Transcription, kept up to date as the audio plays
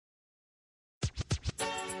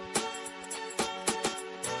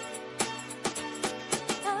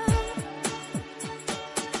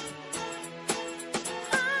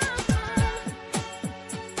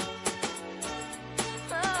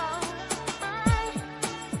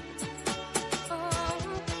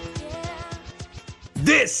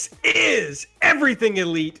This is Everything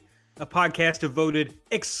Elite, a podcast devoted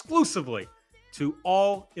exclusively to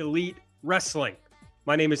all elite wrestling.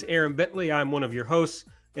 My name is Aaron Bentley. I'm one of your hosts,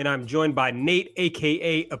 and I'm joined by Nate,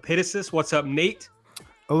 a.k.a. Epitasis. What's up, Nate?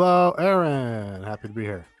 Hello, Aaron. Happy to be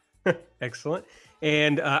here. Excellent.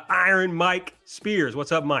 And Iron Mike Spears.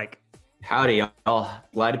 What's up, Mike? Howdy, y'all.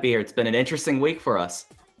 Glad to be here. It's been an interesting week for us.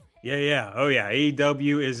 Yeah. Oh, yeah.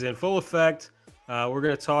 AEW is in full effect. We're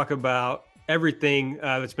going to talk about everything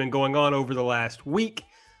that's been going on over the last week.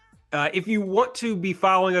 If you want to be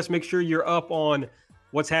following us, make sure you're up on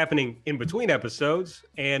what's happening in between episodes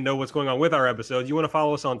and know what's going on with our episodes. You want to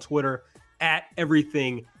follow us on Twitter at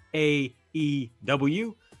Everything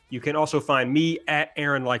AEW. You can also find me at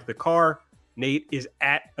Aaron Like the Car. Nate is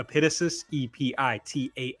at Epitasis,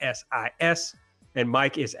 Epitasis, and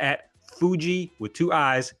Mike is at Fuji with two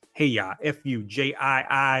I's, Heya,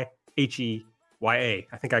 Fujiiheya.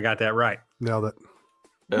 I think I got that right. Nailed it.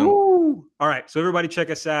 Woo! All right, so everybody check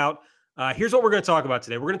us out. Here's what we're going to talk about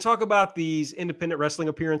today. We're going to talk about these independent wrestling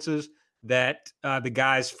appearances that the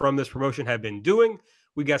guys from this promotion have been doing.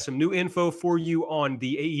 We got some new info for you on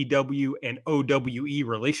the AEW and OWE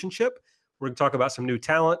relationship. We're going to talk about some new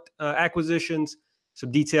talent acquisitions,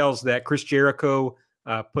 some details that Chris Jericho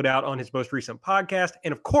put out on his most recent podcast.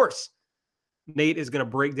 And of course, Nate is going to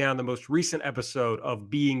break down the most recent episode of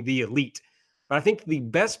Being the Elite. But I think the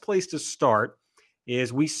best place to start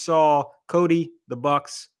is we saw Cody, the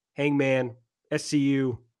Bucks, Hangman,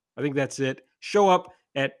 SCU, I think that's it, show up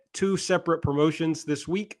at two separate promotions this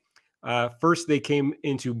week. First, they came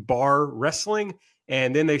into Bar Wrestling,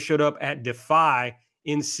 and then they showed up at Defy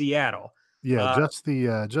in Seattle. Yeah,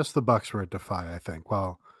 just the Bucks were at Defy, I think.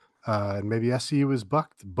 Well, and maybe SCU was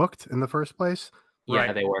booked in the first place. Yeah,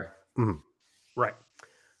 Right. they were. Mm-hmm. Right.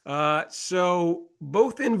 So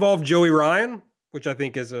both involve Joey Ryan, which I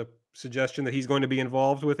think is a suggestion that he's going to be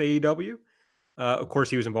involved with AEW. Of course,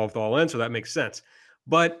 he was involved with All In, so that makes sense.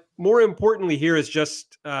 But more importantly here is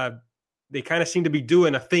just they kind of seem to be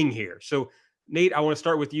doing a thing here. So, Nate, I want to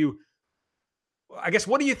start with you. I guess,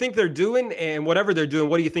 what do you think they're doing? And whatever they're doing,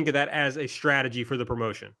 what do you think of that as a strategy for the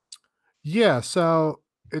promotion? Yeah, so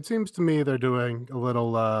it seems to me they're doing a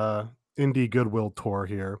little indie goodwill tour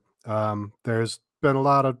here. There's been a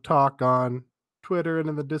lot of talk on Twitter and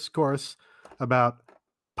in the discourse about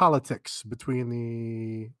politics between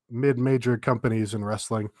the mid-major companies in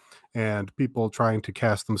wrestling and people trying to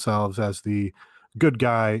cast themselves as the good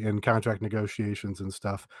guy in contract negotiations and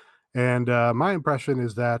stuff. And my impression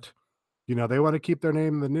is that, you know, they want to keep their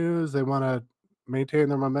name in the news. They want to maintain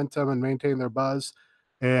their momentum and maintain their buzz.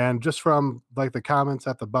 And just from like the comments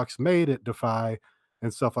that the Bucks made at Defy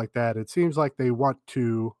and stuff like that, it seems like they want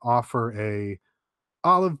to offer a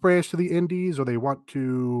olive branch to the indies, or they want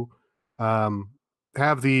to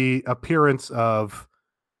have the appearance of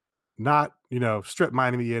not, strip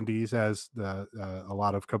mining the indies as a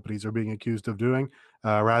lot of companies are being accused of doing.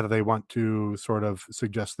 Rather, they want to sort of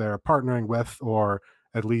suggest they're partnering with, or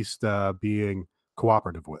at least being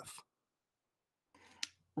cooperative with.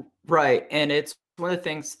 Right. And it's one of the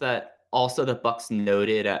things that also the Bucks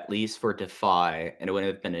noted, at least for Defy, and it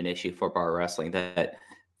wouldn't have been an issue for Bar Wrestling, that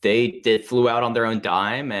they flew out on their own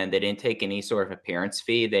dime and they didn't take any sort of appearance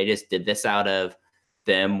fee. They just did this out of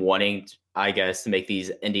them wanting, I guess, to make these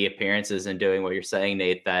indie appearances and doing what you're saying,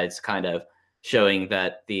 Nate, that it's kind of showing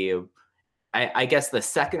that I guess the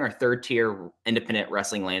second or third tier independent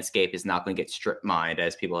wrestling landscape is not going to get strip mined,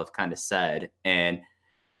 as people have kind of said. And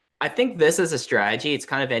I think this is a strategy. It's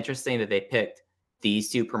kind of interesting that they picked these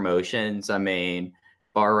two promotions. I mean,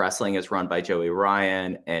 Bar Wrestling is run by Joey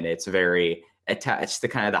Ryan, and it's very attached to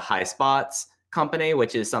kind of the High Spots company,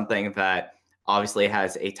 which is something that obviously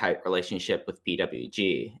has a tight relationship with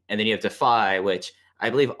PWG. And then you have Defy, which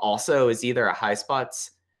I believe also is either a High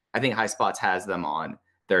Spots. I think High Spots has them on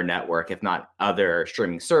their network, if not other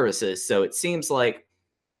streaming services. So it seems like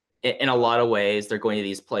in a lot of ways, they're going to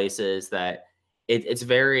these places that it's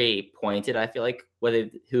very pointed, I feel like,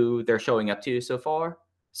 who they're showing up to so far.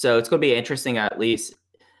 So it's going to be interesting, at least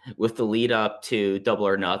with the lead up to Double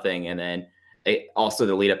or Nothing, and then also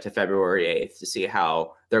the lead up to February 8th, to see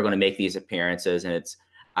how they're going to make these appearances. And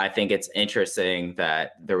I think it's interesting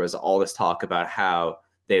that there was all this talk about how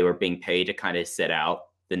they were being paid to kind of sit out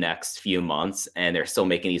the next few months, and they're still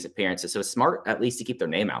making these appearances. So it's smart, at least, to keep their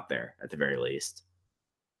name out there at the very least.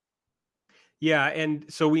 Yeah, and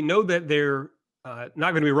so we know that they're not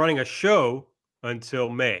going to be running a show until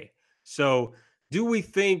May. So do we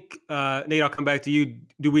think, Nate, I'll come back to you.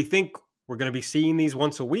 Do we think we're going to be seeing these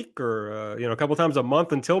once a week, or a couple times a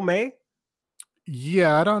month until May?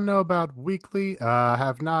 Yeah, I don't know about weekly. I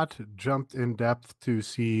have not jumped in depth to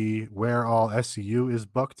see where all SCU is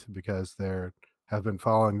booked because there have been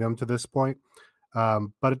following them to this point.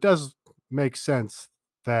 But it does make sense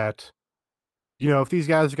that, if these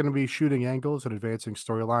guys are going to be shooting angles and advancing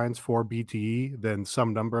storylines for BTE, then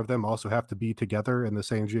some number of them also have to be together in the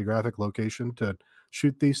same geographic location to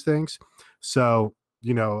shoot these things. So,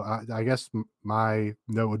 I guess my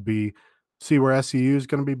note would be see where SCU is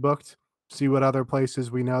going to be booked, see what other places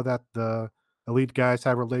we know that the elite guys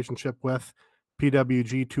have a relationship with.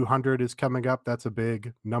 PWG 200 is coming up. That's a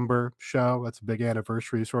big number show. That's a big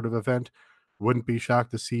anniversary sort of event. Wouldn't be shocked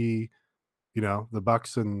to see the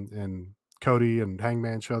Bucks and Cody and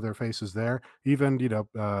Hangman show their faces there. Even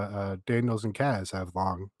Daniels and Kaz have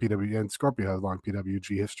long PW and Scorpio have long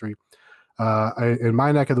PWG history. In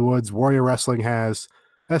my neck of the woods, Warrior Wrestling has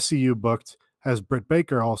SCU booked, has Britt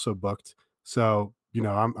Baker also booked. So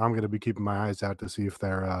I'm going to be keeping my eyes out to see if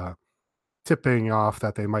they're tipping off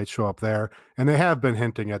that they might show up there, and they have been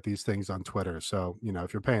hinting at these things on Twitter. So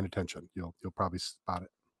if you're paying attention, you'll probably spot it.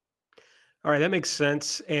 All right, that makes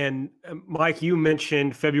sense. And Mike, you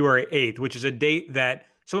mentioned February 8th, which is a date that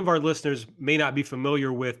some of our listeners may not be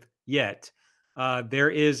familiar with yet. There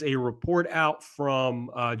is a report out from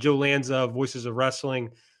Joe Lanza of Voices of Wrestling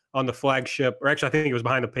on the flagship, or actually, I think it was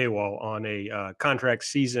behind the paywall on a contract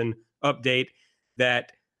season update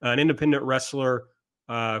that an independent wrestler,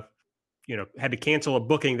 had to cancel a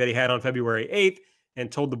booking that he had on February 8th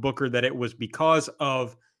and told the booker that it was because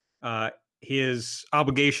of his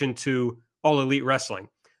obligation to All Elite Wrestling.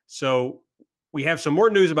 So we have some more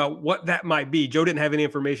news about what that might be. Joe didn't have any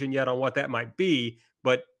information yet on what that might be,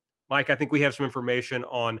 but Mike, I think we have some information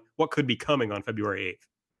on what could be coming on February 8th.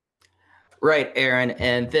 Right, Aaron.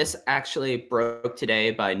 And this actually broke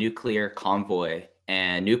today by Nuclear Convoy.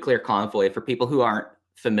 And Nuclear Convoy, for people who aren't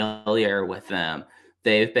familiar with them,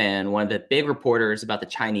 they've been one of the big reporters about the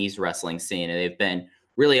Chinese wrestling scene. And they've been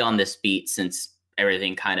really on this beat since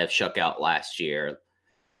everything kind of shook out last year.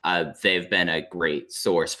 They've been a great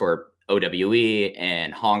source for OWE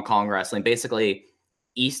and Hong Kong wrestling, basically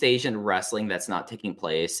East Asian wrestling that's not taking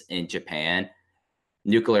place in Japan.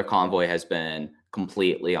 Nuclear Convoy has been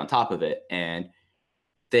completely on top of it. And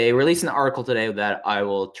they released an article today that I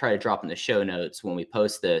will try to drop in the show notes when we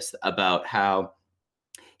post this about how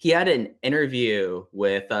he had an interview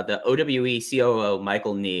with the OWE COO,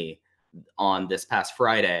 Michael Nee, on this past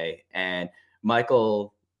Friday. And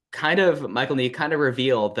Michael Nee kind of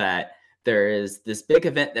revealed that there is this big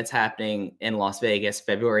event that's happening in Las Vegas,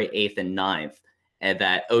 February 8th and 9th, and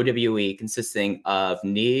that OWE, consisting of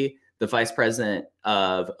Nee, the vice president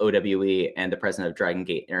of OWE and the president of Dragon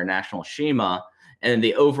Gate International, Shima, and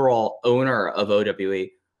the overall owner of OWE,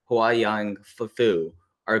 Huayang Fufu,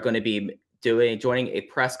 are going to be joining a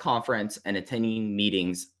press conference and attending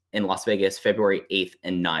meetings in Las Vegas, February 8th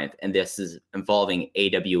and 9th. And this is involving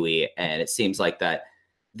AWE. And it seems like that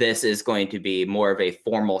this is going to be more of a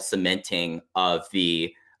formal cementing of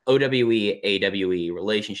the OWE AWE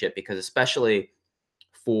relationship, because especially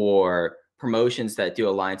for promotions that do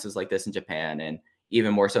alliances like this in Japan, and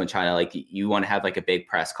even more so in China, like you want to have like a big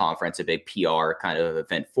press conference, a big PR kind of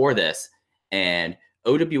event for this. And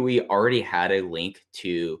OWE already had a link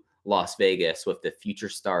to Las Vegas with the Future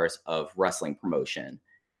Stars of Wrestling promotion.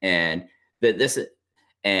 And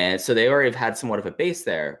so they already have had somewhat of a base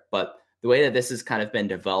there, but the way that this has kind of been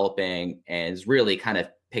developing and is really kind of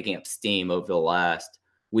picking up steam over the last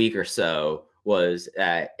week or so was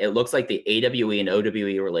that it looks like the AWE and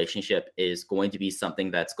OWE relationship is going to be something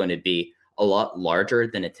that's going to be a lot larger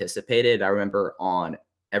than anticipated. I remember on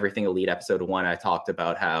Everything Elite episode 1, I talked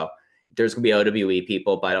about how there's going to be OWE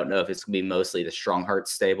people, but I don't know if it's going to be mostly the Strong Heart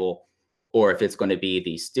stable or if it's going to be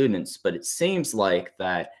the students. But it seems like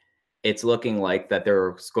that it's looking like that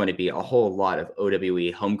there's going to be a whole lot of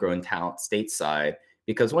OWE homegrown talent stateside,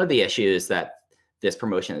 because one of the issues that this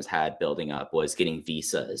promotion has had building up was getting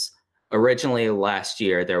visas. Originally last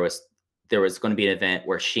year, there was going to be an event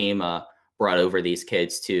where Shima brought over these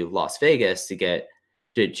kids to Las Vegas to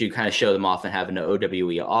kind of show them off and have an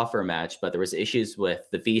OWE offer match. But there was issues with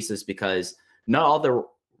the visas because not all the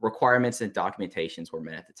requirements and documentations were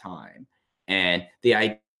met at the time. And the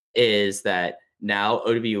idea is that now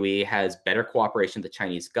OWE has better cooperation with the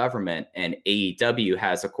Chinese government, and AEW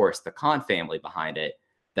has, of course, the Khan family behind it,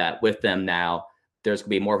 that with them now, there's going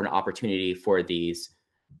to be more of an opportunity for the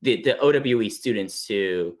OWE students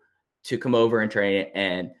to come over and train it.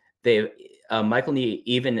 And Michael Nee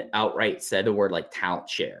even outright said the word like talent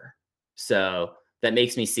share. So that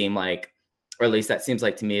makes me seem like, or at least that seems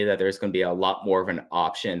like to me, that there's going to be a lot more of an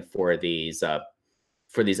option for these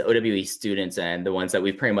for these OWE students and the ones that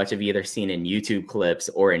we pretty much have either seen in YouTube clips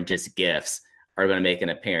or in just GIFs are going to make an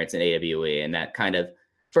appearance in AWE. And that kind of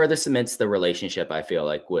further cements the relationship, I feel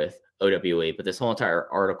like, with OWE. But this whole entire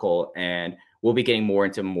article, and we'll be getting more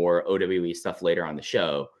into more OWE stuff later on the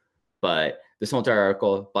show, but this whole entire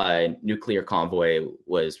article by Nuclear Convoy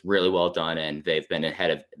was really well done, and they've been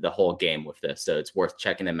ahead of the whole game with this. So it's worth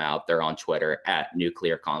checking them out. They're on Twitter at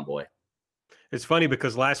Nuclear Convoy. It's funny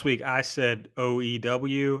because last week I said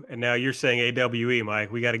OEW, and now you're saying AWE,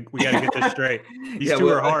 Mike. We gotta get this straight. These two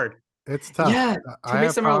are hard. It's tough. Yeah, I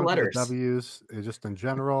have problems with W's just in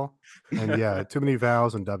general, and yeah, too many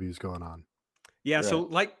vowels and W's going on. Yeah, right. So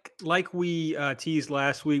like we teased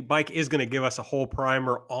last week, Mike is going to give us a whole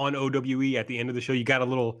primer on OWE at the end of the show. You got a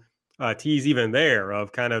little tease even there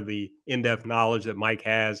of kind of the in-depth knowledge that Mike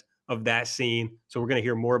has of that scene. So we're going to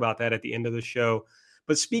hear more about that at the end of the show.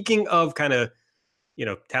 But speaking of kind of,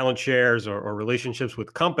 talent shares or relationships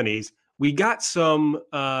with companies, we got some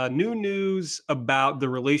new news about the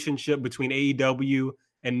relationship between AEW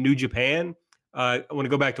and New Japan. I want to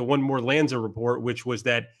go back to one more Lanza report, which was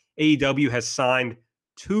that AEW has signed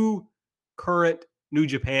 2 current New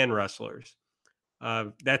Japan wrestlers.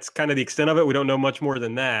 That's kind of the extent of it. We don't know much more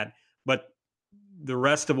than that. But the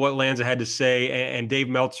rest of what Lanza had to say, and Dave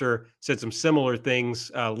Meltzer said some similar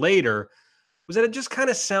things later, was that it just kind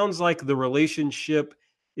of sounds like the relationship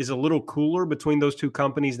is a little cooler between those 2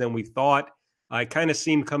 companies than we thought. It kind of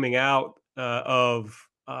seemed coming out of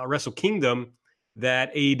Wrestle Kingdom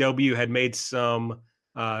that AEW had made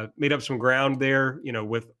up some ground there,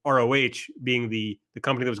 with ROH being the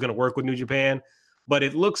company that was going to work with New Japan. But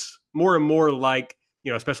it looks more and more like,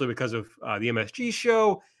 especially because of the MSG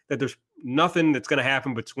show, that there's nothing that's going to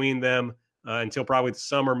happen between them until probably the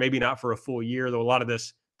summer, maybe not for a full year, though a lot of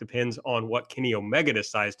this depends on what Kenny Omega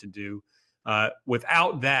decides to do.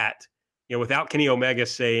 Without that, without Kenny Omega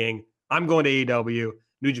saying, I'm going to AEW,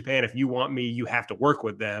 New Japan, if you want me, you have to work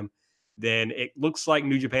with them, then it looks like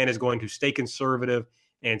New Japan is going to stay conservative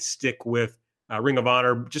and stick with Ring of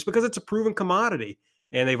Honor just because it's a proven commodity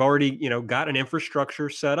and they've already, got an infrastructure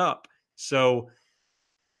set up. So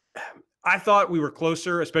I thought we were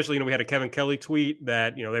closer, especially, we had a Kevin Kelly tweet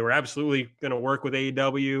that, they were absolutely going to work with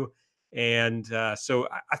AEW. And so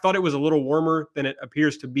I thought it was a little warmer than it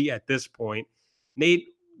appears to be at this point. Nate,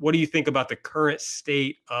 what do you think about the current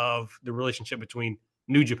state of the relationship between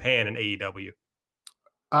New Japan and AEW?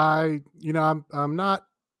 I'm not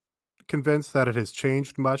convinced that it has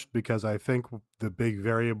changed much because I think the big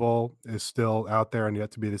variable is still out there and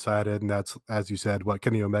yet to be decided. And that's, as you said, what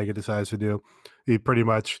Kenny Omega decides to do. He pretty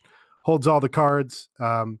much holds all the cards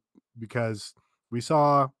because we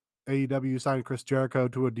saw AEW signed Chris Jericho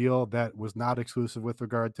to a deal that was not exclusive with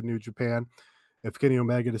regard to New Japan. If Kenny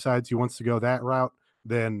Omega decides he wants to go that route,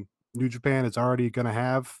 then New Japan is already going to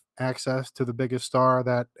have access to the biggest star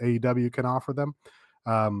that AEW can offer them.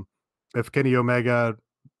 If Kenny Omega,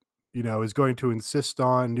 is going to insist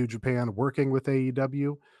on New Japan working with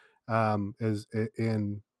AEW, is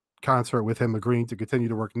in concert with him agreeing to continue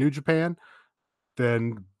to work New Japan,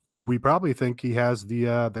 then we probably think he has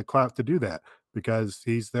the clout to do that because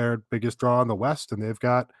he's their biggest draw in the West, and they've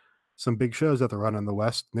got some big shows that they're running in the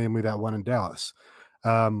West, namely that one in Dallas.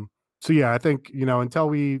 So yeah, I think, until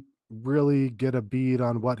we really get a bead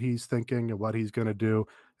on what he's thinking and what he's going to do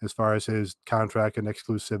as far as his contract and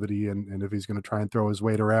exclusivity and if he's going to try and throw his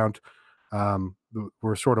weight around,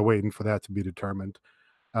 we're sort of waiting for that to be determined.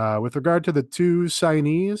 With regard to the 2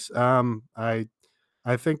 signees,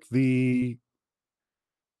 I think the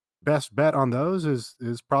best bet on those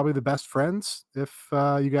is probably the Best Friends. If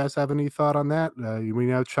you guys have any thought on that, we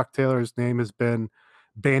know Chuck Taylor's name has been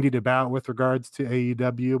bandied about with regards to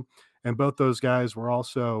AEW, and both those guys were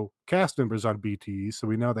also cast members on BTE, so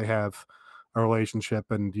we know they have a relationship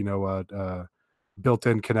and a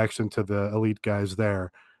built-in connection to the elite guys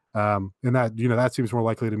there. And that that seems more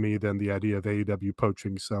likely to me than the idea of AEW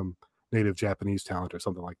poaching some native Japanese talent or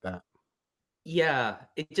something like that. Yeah,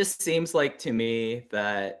 it just seems like to me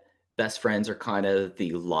that Best Friends are kind of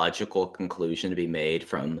the logical conclusion to be made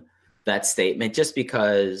from that statement, just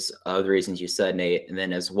because of the reasons you said, Nate. And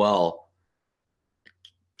then as well,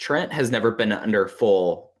 Trent has never been under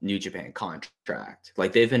full New Japan contract.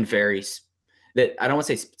 Like they've been I don't want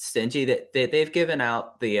to say stingy, that they've given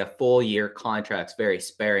out the full year contracts very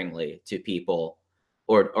sparingly to people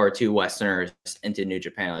or to Westerners into New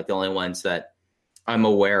Japan. Like the only ones that I'm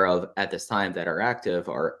aware of at this time that are active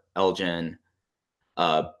are Elgin,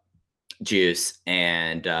 Juice,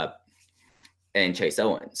 and Chase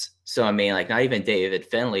Owens. So I mean, like not even David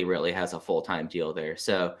Finlay really has a full-time deal there.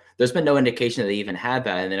 So there's been no indication that they even had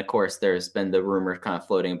that. And then of course there's been the rumor kind of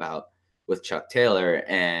floating about with Chuck Taylor,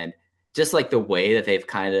 and just like the way that they've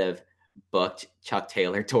kind of booked Chuck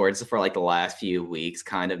Taylor towards for like the last few weeks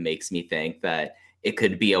kind of makes me think that it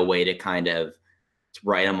could be a way to kind of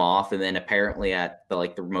write him off. And then apparently at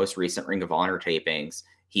the most recent Ring of Honor tapings,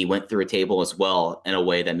 he went through a table as well in a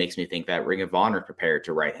way that makes me think that Ring of Honor prepared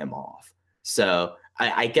to write him off. So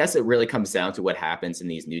I guess it really comes down to what happens in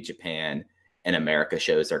these New Japan and America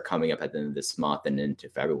shows that are coming up at the end of this month and into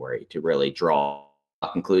February to really draw a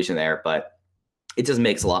conclusion there. But it just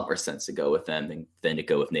makes a lot more sense to go with them than to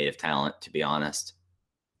go with native talent, to be honest.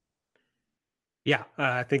 Yeah,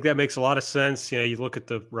 I think that makes a lot of sense. You look at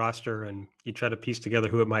the roster and you try to piece together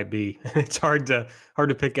who it might be. It's hard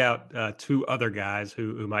to pick out two other guys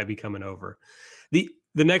who might be coming over. The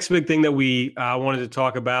next big thing that we wanted to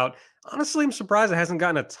talk about, honestly, I'm surprised it hasn't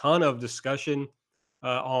gotten a ton of discussion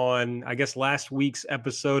on, I guess, last week's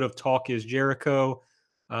episode of Talk is Jericho.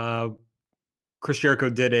 Chris Jericho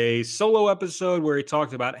did a solo episode where he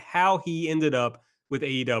talked about how he ended up with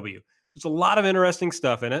AEW. There's a lot of interesting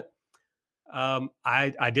stuff in it.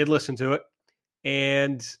 I did listen to it,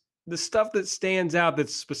 and the stuff that stands out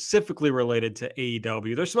that's specifically related to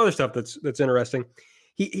AEW, there's some other stuff that's interesting.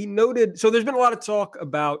 He noted, so there's been a lot of talk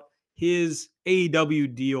about his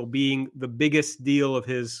AEW deal being the biggest deal of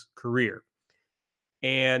his career.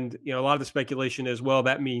 And, a lot of the speculation is, well,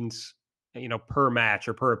 that means, per match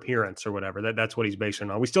or per appearance or whatever. That's what he's basing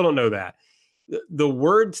it on. We still don't know that. The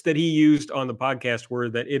words that he used on the podcast were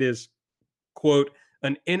that it is, quote,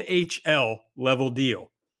 an NHL level deal.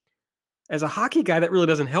 As a hockey guy, that really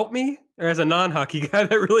doesn't help me, or as a non-hockey guy,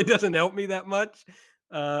 that really doesn't help me that much.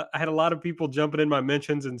 I had a lot of people jumping in my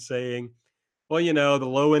mentions and saying, well, the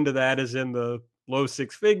low end of that is in the low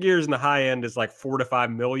six figures and the high end is like $4 to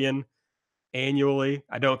 $5 million annually.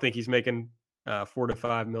 I don't think he's making $4 to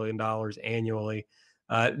 $5 million annually.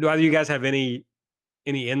 Do either of you guys have any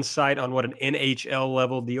insight on what an NHL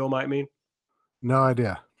level deal might mean? No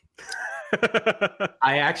idea.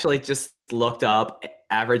 I actually just looked up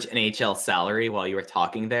average NHL salary while you were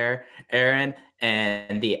talking there, Aaron,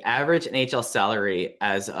 and the average NHL salary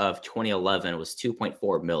as of 2011 was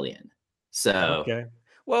 2.4 million. So okay,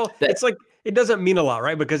 well, it's like it doesn't mean a lot,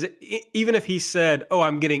 right? Because even if he said, "Oh,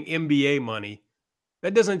 I'm getting NBA money,"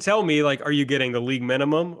 that doesn't tell me like, are you getting the league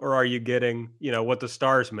minimum or are you getting, what the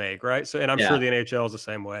stars make, right? So, and I'm sure the NHL is the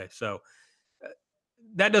same way. So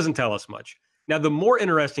that doesn't tell us much. Now, the more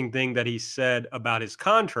interesting thing that he said about his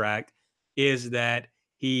contract is that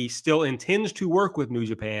he still intends to work with New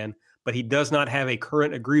Japan, but he does not have a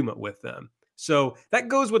current agreement with them. So that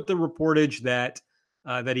goes with the reportage that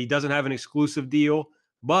he doesn't have an exclusive deal,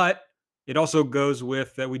 but it also goes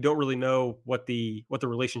with that we don't really know what the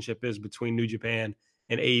relationship is between New Japan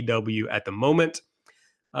and AEW at the moment.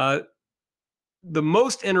 The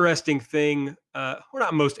most interesting thing, or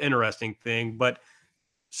not most interesting thing, but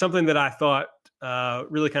something that I thought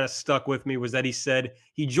really kind of stuck with me was that he said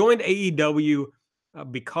he joined AEW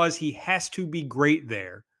because he has to be great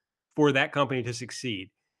there for that company to succeed.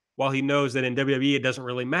 While he knows that in WWE, it doesn't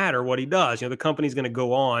really matter what he does. The company's going to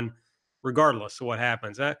go on regardless of what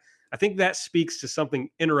happens. I think that speaks to something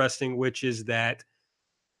interesting, which is that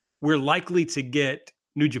we're likely to get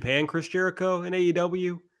New Japan Chris Jericho in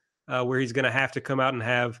AEW, where he's going to have to come out and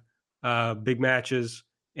have big matches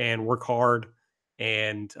and work hard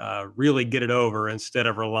and really get it over instead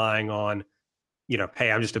of relying on,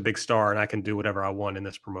 hey, I'm just a big star and I can do whatever I want in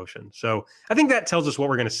this promotion. So I think that tells us what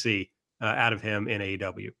we're going to see out of him in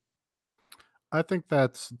AEW. I think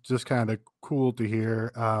that's just kind of cool to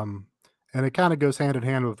hear. And it kind of goes hand in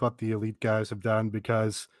hand with what the elite guys have done,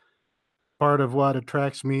 because part of what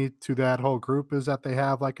attracts me to that whole group is that they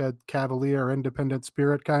have like a cavalier independent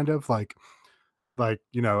spirit, kind of like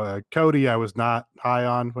Cody. I was not high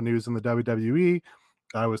on when he was in the WWE.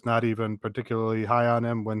 I was not even particularly high on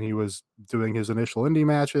him when he was doing his initial indie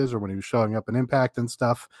matches or when he was showing up in Impact and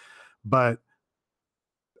stuff. But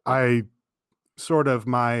my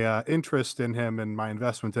interest in him and my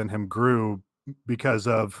investment in him grew because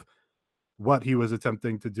of what he was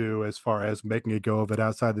attempting to do as far as making a go of it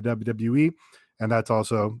outside the WWE. And that's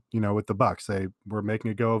also, with the Bucks, they were making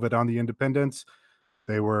a go of it on the independents.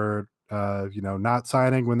 They were, not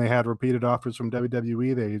signing when they had repeated offers from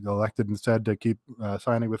WWE. They elected instead to keep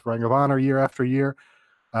signing with Ring of Honor year after year.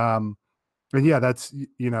 And yeah, that's,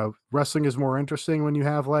 wrestling is more interesting when you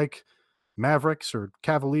have like Mavericks or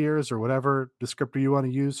Cavaliers or whatever descriptor you want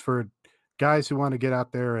to use for guys who want to get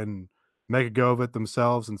out there and make a go of it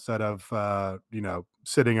themselves instead of,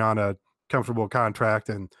 sitting on a comfortable contract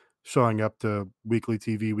and showing up to weekly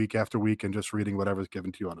TV week after week and just reading whatever's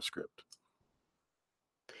given to you on a script.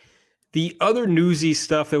 The other newsy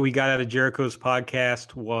stuff that we got out of Jericho's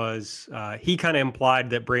podcast was he kind of implied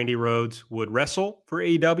that Brandy Rhodes would wrestle for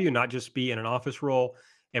AEW, not just be in an office role.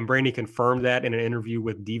 And Brandy confirmed that in an interview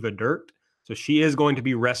with Diva Dirt. So she is going to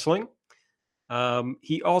be wrestling.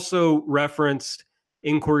 He also referenced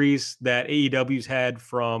inquiries that AEW's had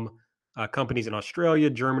from companies in Australia,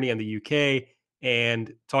 Germany, and the UK,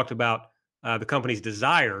 and talked about the company's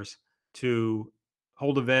desires to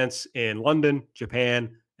hold events in London,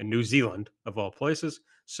 Japan, and New Zealand, of all places.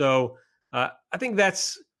 So I think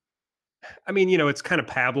that's, I mean, it's kind of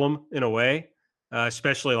pablum in a way,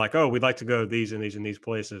 especially like, oh, we'd like to go to these and these and these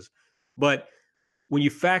places. But when you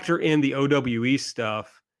factor in the OWE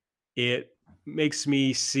stuff, it makes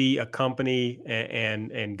me see a company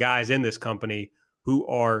and guys in this company who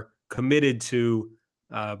are committed to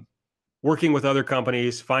working with other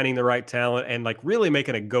companies, finding the right talent, and like really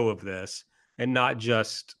making a go of this, and not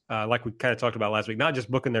just like we kind of talked about last week, not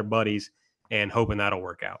just booking their buddies and hoping that'll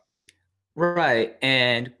work out. Right.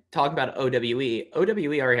 And talking about OWE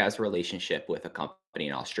already has a relationship with a company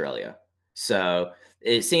in Australia. So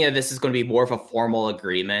seeing that this is going to be more of a formal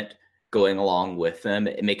agreement going along with them,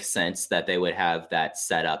 it makes sense that they would have that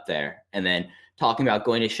set up there. And then talking about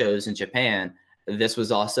going to shows in Japan, this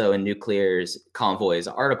was also in Nuclear's Convoy's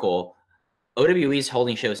article. OWE is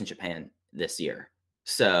holding shows in Japan this year.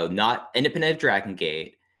 So not independent of Dragon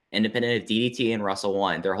Gate, independent of DDT and Wrestle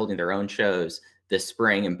One. They're holding their own shows this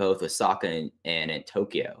spring in both Osaka and in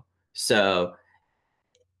Tokyo. So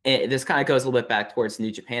this kind of goes a little bit back towards the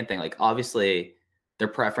New Japan thing. Like, obviously, their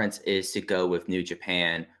preference is to go with New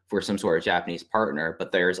Japan for some sort of Japanese partner,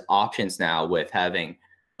 but there's options now with having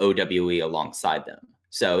OWE alongside them.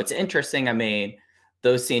 So it's interesting. I mean,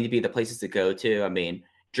 those seem to be the places to go to. I mean,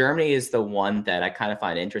 Germany is the one that I kind of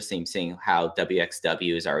find interesting, seeing how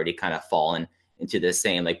WXW has already kind of fallen into the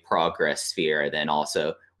same like progress sphere, then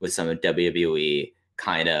also with some of WWE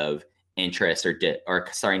kind of interest or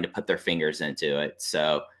starting to put their fingers into it.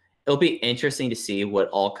 So it'll be interesting to see what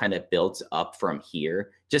all kind of builds up from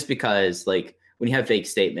here, just because like when you have vague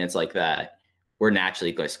statements like that, we're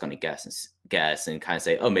naturally just going to guess and kind of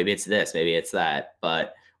say, oh, maybe it's this, maybe it's that.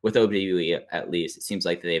 But with OWE, at least, it seems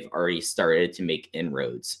like they've already started to make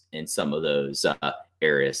inroads in some of those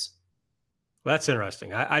areas. Well, that's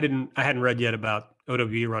interesting. I hadn't read yet about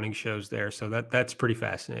OWE running shows there, so that's pretty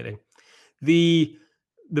fascinating. The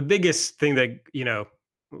biggest thing that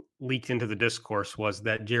leaked into the discourse was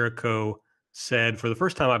that Jericho said for the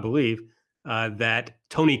first time, I believe, that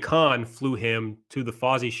Tony Khan flew him to the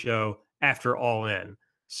Fozzy show after All In.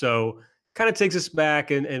 So kind of takes us back,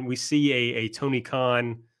 and we see a Tony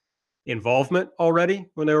Khan involvement already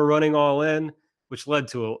when they were running All In, which led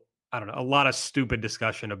to a lot of stupid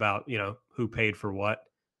discussion about who paid for what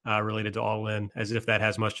related to All In, as if that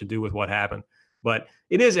has much to do with what happened. But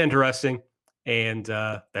it is interesting, and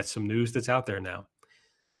that's some news that's out there now.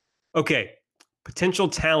 Okay, potential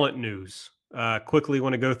talent news. Quickly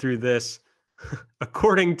want to go through this.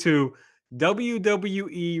 According to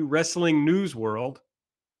WWE Wrestling News World,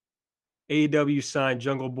 AEW signed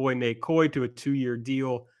Jungle Boy Nate Coy to a 2-year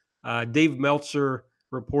deal. Dave Meltzer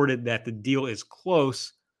reported that the deal is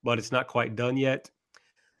close, but it's not quite done yet.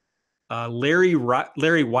 Larry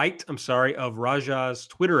White, of Raja's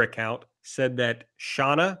Twitter account, said that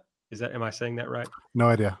Shauna, am I saying that right? No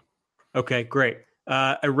idea. Okay, great.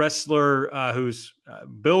 A wrestler who's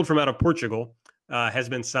billed from out of Portugal has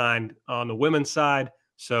been signed on the women's side.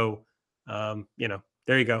 So,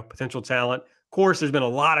 there you go. Potential talent. Of course, there's been a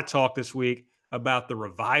lot of talk this week about the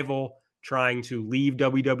Revival trying to leave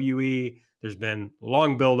WWE. There's been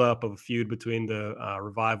long buildup of a feud between the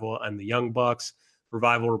Revival and the Young Bucks.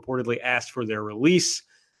 Revival reportedly asked for their release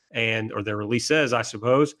or their releases, I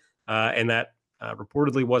suppose, and that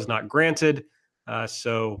reportedly was not granted.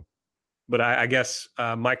 But I guess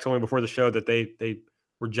Mike told me before the show that they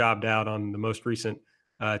were jobbed out on the most recent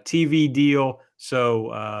TV deal.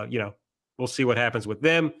 So, we'll see what happens with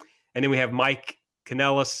them. And then we have Mike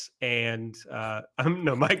Kanellis and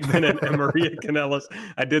Mike Bennett and Maria Kanellis.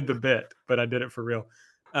 I did the bit, but I did it for real.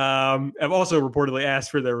 Have also reportedly asked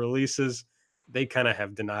for their releases. They kind of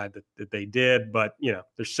have denied that they did, but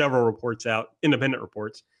there's several reports out, independent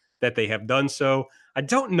reports, that they have done so. I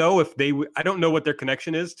don't know if I don't know what their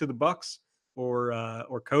connection is to the Bucks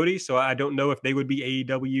or Cody, so I don't know if they would be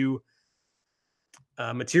AEW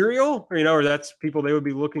material, or that's people they would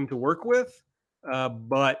be looking to work with.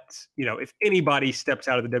 But if anybody steps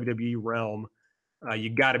out of the WWE realm, you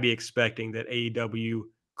got to be expecting that AEW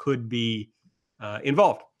could be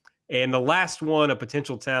involved. And the last one, a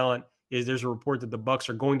potential talent, is there's a report that the Bucks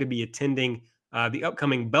are going to be attending the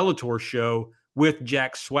upcoming Bellator show with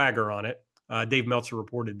Jack Swagger on it. Dave Meltzer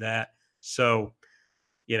reported that. So,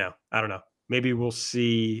 I don't know. Maybe we'll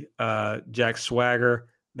see Jack Swagger.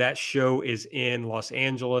 That show is in Los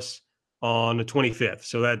Angeles on the 25th.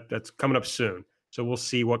 So that's coming up soon. So we'll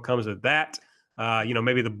see what comes of that.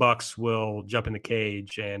 Maybe the Bucks will jump in the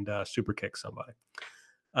cage and super kick somebody.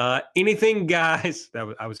 Anything, guys?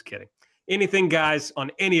 I was kidding. Anything, guys,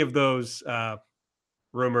 on any of those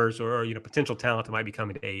rumors or potential talent that might be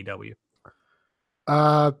coming to AEW?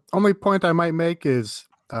 Only point I might make is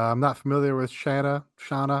I'm not familiar with Shana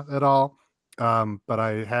at all, but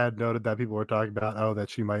I had noted that people were talking about that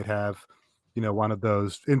she might have, one of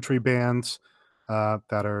those entry bands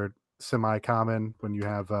that are semi-common when you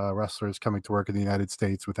have wrestlers coming to work in the United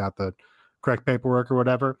States without the correct paperwork or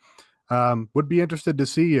whatever. Would be interested to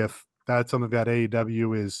see if that's something that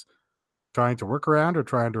AEW is trying to work around or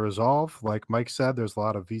trying to resolve. Like Mike said, there's a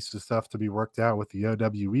lot of visa stuff to be worked out with the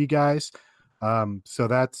OWE guys. So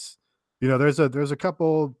that's, there's a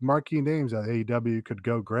couple marquee names that AEW could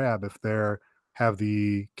go grab if they have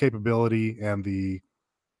the capability and the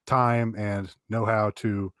time and know how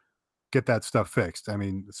to get that stuff fixed. I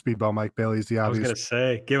mean, Speedball Mike Bailey's the obvious. I was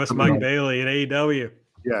going to say, give us Mike Bailey at AEW.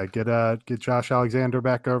 Yeah, get Josh Alexander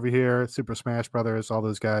back over here. Super Smash Brothers, all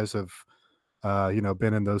those guys have,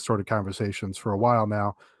 been in those sort of conversations for a while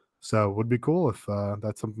now. So it would be cool if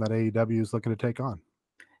that's something that AEW is looking to take on.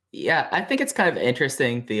 Yeah, I think it's kind of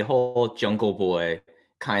interesting, the whole Jungle Boy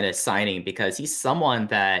kind of signing, because he's someone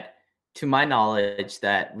that, to my knowledge,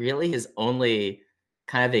 that really has only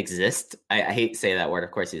kind of exist. I hate to say that word.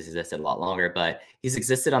 Of course, he's existed a lot longer, but he's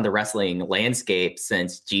existed on the wrestling landscape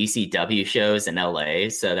since GCW shows in LA.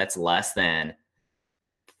 So that's less than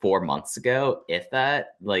 4 months ago, if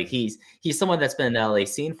that. Like he's someone that's been in the LA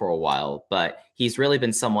scene for a while, but he's really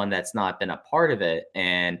been someone that's not been a part of it.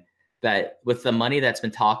 And that with the money that's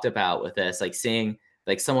been talked about with this, like seeing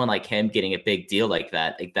like someone like him getting a big deal like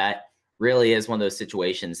that really is one of those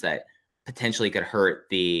situations that potentially could hurt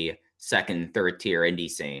the second, third tier indie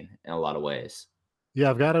scene in a lot of ways. Yeah,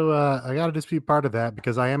 I got to just be part of that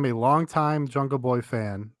because I am a longtime Jungle Boy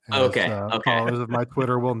fan. As, Okay. Followers of my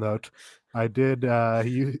Twitter will note. I did.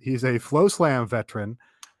 He's a Flow Slam veteran.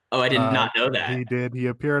 Oh, I did not know that. He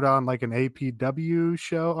appeared on like an APW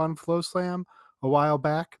show on Flow Slam a while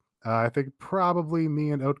back. I think probably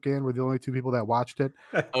me and Oatgan were the only two people that watched it.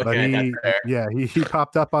 Okay, but he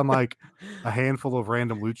popped up on like a handful of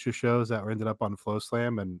random lucha shows that ended up on Flow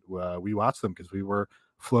Slam, and we watched them because we were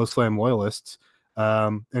Flow Slam loyalists.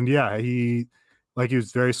 And yeah, he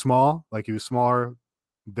was very small, like he was smaller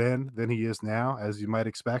then than he is now, as you might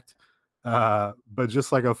expect. But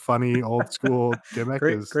just like a funny old school gimmick.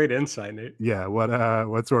 Great insight, Nate. Yeah,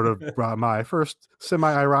 what sort of brought my first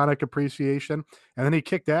semi-ironic appreciation, and then he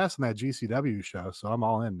kicked ass in that GCW show, so I'm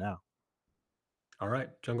all in now. All right,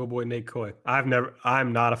 Jungle Boy Nate Coy. I'm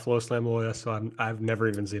not a Flow Slam loyalist, so I've never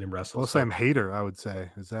even seen him wrestle. Flow Slam hater, I would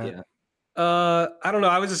say. Is that? Yeah. I don't know.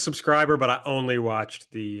 I was a subscriber, but I only watched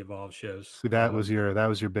the Evolve shows. See, that was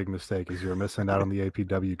your big mistake, is you were missing out on the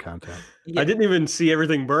APW content. Yeah. I didn't even see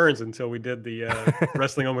Everything Burns until we did the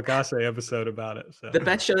Wrestling Omakase episode about it. So. The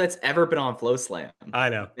best show that's ever been on Flow Slam. I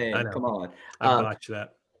know. Come on. I watched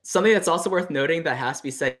that. Something that's also worth noting that has to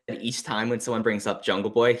be said each time when someone brings up Jungle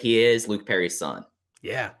Boy, he is Luke Perry's son.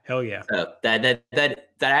 Yeah, hell yeah. So that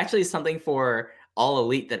actually is something for All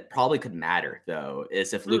Elite that probably could matter, though,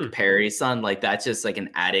 is if Luke Perry's son, like that's just like an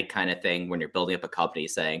added kind of thing when you're building up a company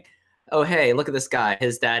saying, oh, hey, look at this guy.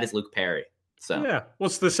 His dad is Luke Perry. So yeah, well,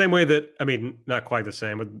 it's the same way that, I mean, not quite the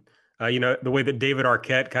same, but the way that David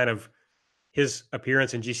Arquette kind of his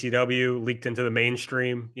appearance in GCW leaked into the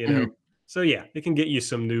mainstream, So yeah, it can get you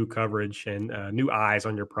some new coverage and new eyes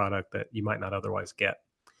on your product that you might not otherwise get.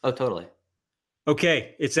 Oh, totally.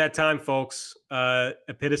 Okay, it's that time, folks.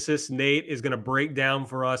 Epitasis Nate is going to break down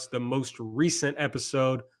for us the most recent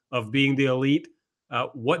episode of Being the Elite.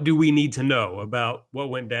 What do we need to know about what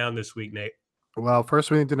went down this week, Nate? Well, first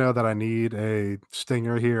we need to know that I need a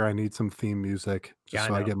stinger here. I need some theme music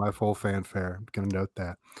so I get my full fanfare. I'm going to note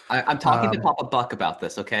that. I'm talking to Papa Buck about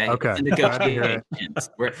this, okay? Okay. It's negotiations.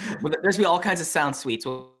 There's going to be all kinds of sound suites.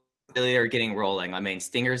 Really are getting rolling. I mean,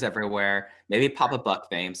 stingers everywhere. Maybe Papa Buck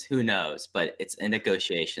fames. Who knows? But it's in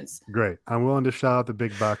negotiations. Great. I'm willing to shout out the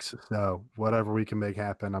big bucks. So whatever we can make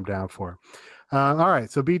happen, I'm down for. All right.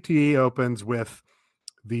 So BTE opens with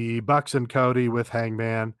the Bucks and Cody with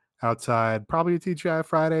Hangman outside, probably at TGI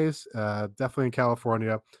Fridays. Definitely in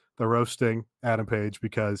California. They're roasting Adam Page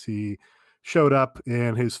because he showed up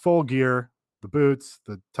in his full gear, the boots,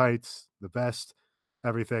 the tights, the vest,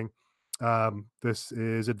 everything. This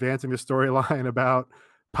is advancing the storyline about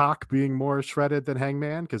Pac being more shredded than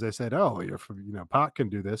Hangman, because they said, Pac can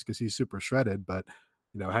do this because he's super shredded, but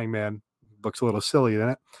Hangman looks a little silly in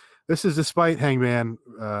it. This is despite Hangman,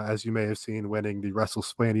 as you may have seen, winning the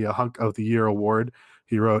WrestleSplania Hunk of the Year award.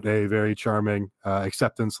 He wrote a very charming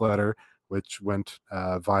acceptance letter, which went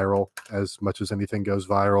viral as much as anything goes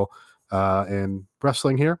viral in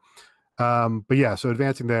wrestling here. But yeah, so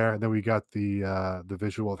advancing there, and then we got the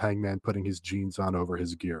visual of Hangman putting his jeans on over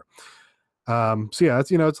his gear. So yeah,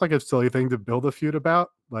 it's it's like a silly thing to build a feud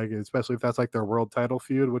about, like especially if that's like their world title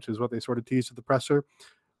feud, which is what they sort of teased at the presser.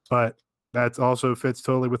 But that also fits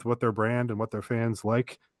totally with what their brand and what their fans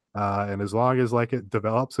like. And as long as like it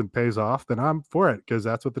develops and pays off, then I'm for it, because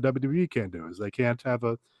that's what the WWE can do. Is they can't have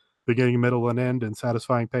a beginning, middle, and end and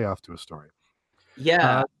satisfying payoff to a story.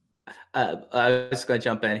 Yeah, I was going to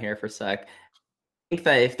jump in here for a sec. I think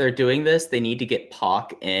that if they're doing this, they need to get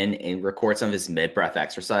Pac in and record some of his mid-breath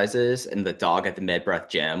exercises and the dog at the mid-breath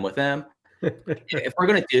gym with him. If we're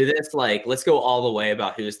going to do this, like, let's go all the way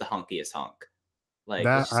about who's the hunkiest hunk. Like,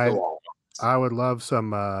 let's just go all. I would love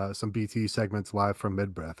some BTE segments live from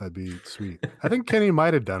mid breath. That'd be sweet. I think Kenny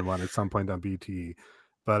might have done one at some point on BTE,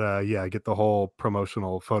 but yeah, get the whole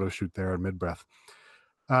promotional photo shoot there in mid breath.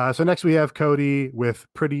 So next we have Cody with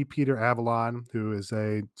Pretty Peter Avalon, who is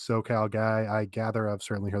a SoCal guy. I gather I've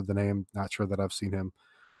certainly heard the name. Not sure that I've seen him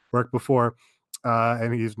work before.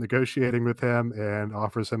 And he's negotiating with him and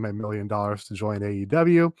offers him $1 million to join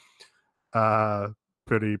AEW.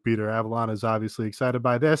 Pretty Peter Avalon is obviously excited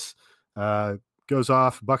by this. Goes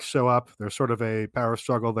off. Bucks show up. There's sort of a power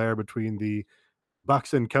struggle there between the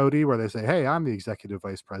Bucks and Cody, where they say, "Hey, I'm the executive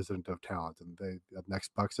vice president of talent," and the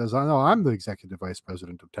next Buck says, "Oh no, I'm the executive vice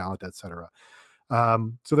president of talent," etc.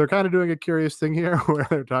 So they're kind of doing a curious thing here, where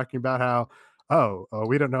they're talking about how, oh,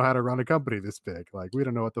 we don't know how to run a company this big. Like, we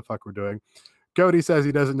don't know what the fuck we're doing. Cody says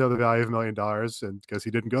he doesn't know the value of $1 million, and because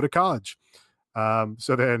he didn't go to college.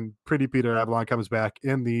 So then Pretty Peter Avalon comes back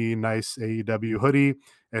in the nice AEW hoodie,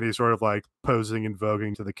 and he's sort of like posing and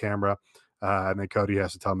voguing to the camera. And then Cody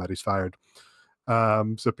has to tell him that he's fired.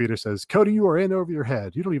 So Peter says, "Cody, you are in over your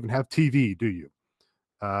head. You don't even have TV, do you?"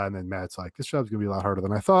 And then Matt's like, "This job's gonna be a lot harder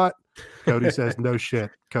than I thought." Cody says, "No shit."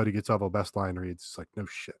 Cody gets all the best line reads. It's like, "No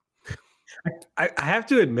shit." I have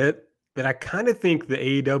to admit that I kind of think the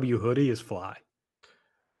AEW hoodie is fly.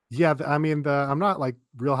 Yeah, I mean, I'm not like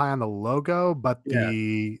real high on the logo, but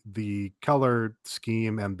the color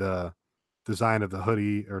scheme and the design of the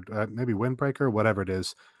hoodie, or maybe windbreaker, whatever it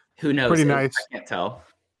is, who knows? pretty nice. I can't tell.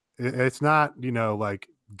 It's not, like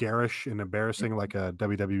garish and embarrassing like a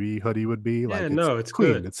WWE hoodie would be. Yeah, like it's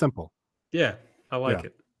clean. good. It's simple. Yeah, I like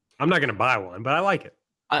it. I'm not going to buy one, but I like it.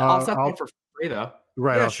 I'll set one for free though.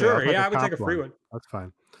 Right. Yeah, sure. Yeah, I would take a free one. That's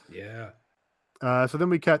fine. Yeah. So then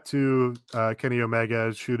we cut to Kenny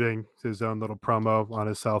Omega shooting his own little promo on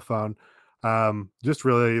his cell phone. Just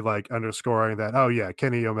really like underscoring that, oh yeah,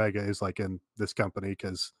 Kenny Omega is like in this company,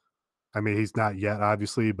 because I mean, he's not yet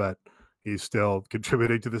obviously, but he's still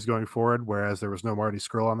contributing to this going forward, whereas there was no Marty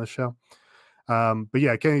Scurll on this show. But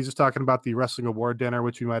yeah, Kenny's just talking about the Wrestling Award dinner,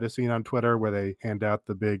 which you might have seen on Twitter, where they hand out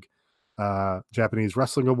the big Japanese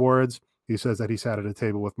wrestling awards. He says that he sat at a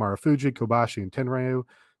table with Marufuji, Kobashi, and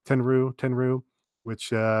Tenryu,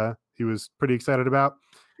 which he was pretty excited about.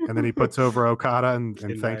 And then he puts over Okada and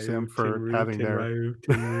thanks him for having their...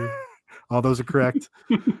 All those are correct.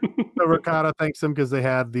 So Okada thanks him because they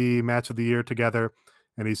had the match of the year together.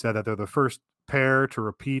 And he said that they're the first pair to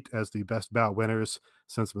repeat as the best bout winners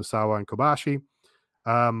since Misawa and Kobashi.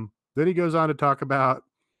 Then he goes on to talk about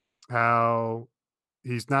how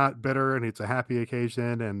he's not bitter and it's a happy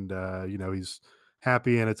occasion, and he's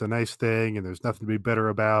happy and it's a nice thing and there's nothing to be bitter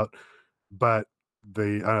about. But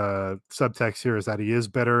the subtext here is that he is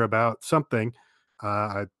bitter about something.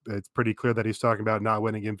 It's pretty clear that he's talking about not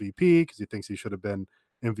winning MVP because he thinks he should have been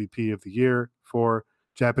MVP of the year for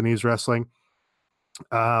Japanese wrestling.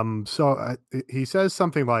 So he says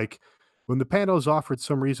something like, when the panel is offered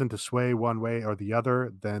some reason to sway one way or the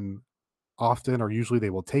other, then often or usually they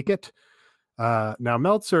will take it. Now,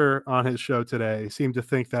 Meltzer on his show today seemed to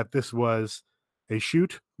think that this was a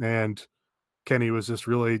shoot, and Kenny was just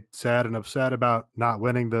really sad and upset about not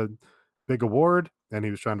winning the big award, and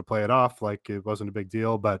he was trying to play it off like it wasn't a big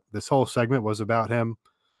deal. But this whole segment was about him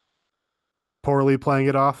poorly playing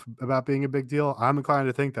it off about being a big deal. I'm inclined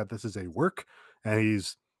to think that this is a work, and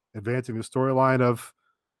he's advancing the storyline of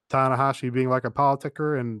Tanahashi being like a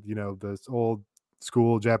politicker and, this old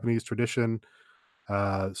school Japanese tradition,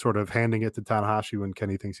 sort of handing it to Tanahashi when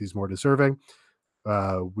Kenny thinks he's more deserving.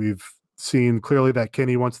 We've seen clearly that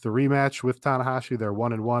Kenny wants the rematch with Tanahashi. They're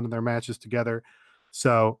 1-1 in their matches together.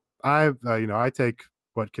 So I take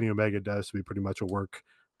what Kenny Omega does to be pretty much a work,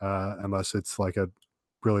 unless it's like a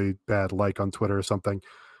really bad like on Twitter or something.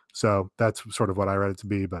 So that's sort of what I read it to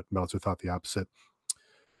be, but Meltzer thought the opposite.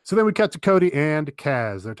 So then we cut to Cody and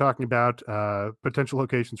Kaz. They're talking about potential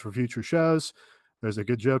locations for future shows. There's a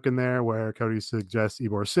good joke in there where Cody suggests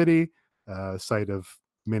Ybor City, site of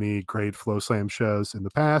many great Flow Slam shows in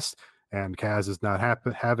the past, and Kaz is not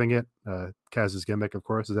having it. Kaz's gimmick, of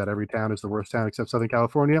course, is that every town is the worst town except Southern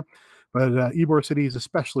California, but Ybor City is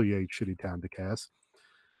especially a shitty town to Kaz.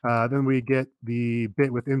 Then we get the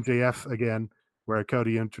bit with MJF again, where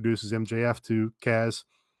Cody introduces MJF to Kaz.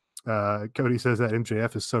 Cody says that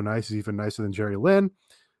MJF is so nice, he's even nicer than Jerry Lynn.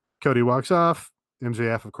 Cody walks off.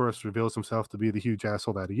 MJF, of course, reveals himself to be the huge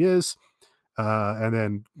asshole that he is. And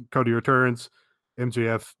then Cody returns.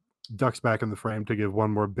 MJF ducks back in the frame to give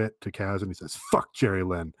one more bit to Kaz, and he says, "Fuck Jerry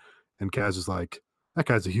Lynn." And Kaz is like, "That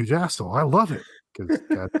guy's a huge asshole. I love it." Because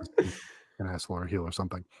Kaz is an asshole or a heel or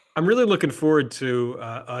something. I'm really looking forward to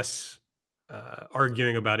us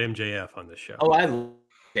arguing about MJF on this show. Oh, I love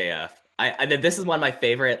MJF. I this is one of my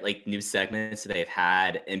favorite like new segments they've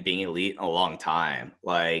had in Being Elite in a long time.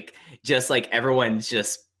 Like just like everyone's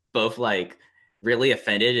just both like really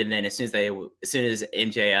offended, and then as soon as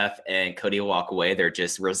MJF and Cody walk away, they're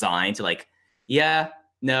just resigned to like, yeah,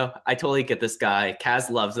 no, I totally get this guy. Kaz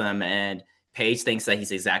loves him, and Paige thinks that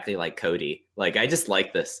he's exactly like Cody. Like I just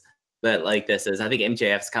like this. But like this is, I think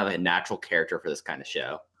MJF's kind of a natural character for this kind of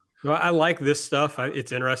show. Well, I like this stuff.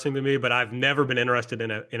 It's interesting to me, but I've never been interested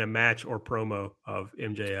in a match or promo of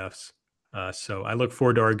MJF's. So I look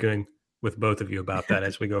forward to arguing with both of you about that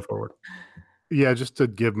as we go forward. Yeah, just to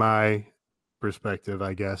give my perspective,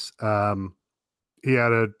 I guess. He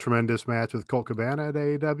had a tremendous match with Colt Cabana at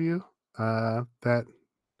AEW.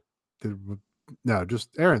 Just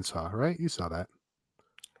Aaron saw, right? You saw that.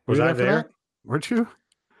 Was I there? Weren't you?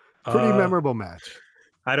 Pretty memorable match.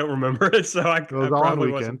 I don't remember it, so I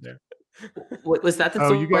probably wasn't there. Was that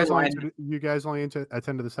the you guys only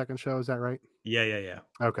attended the second show? Is that right? Yeah.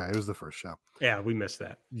 Okay, it was the first show. Yeah, we missed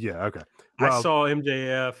that. Yeah, okay. Well, I saw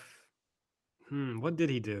MJF. What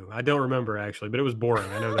did he do? I don't remember actually, but it was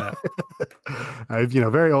boring. I know that.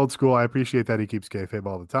 Very old school. I appreciate that he keeps kayfabe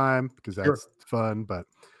all the time because that's fun. But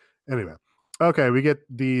anyway, okay, we get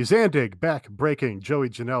the Zandig back breaking Joey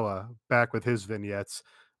Janela back with his vignettes.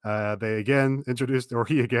 He again introduced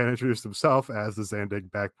himself as the Zandig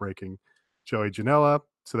backbreaking Joey Janela.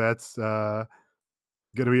 So that's going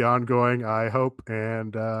to be ongoing, I hope.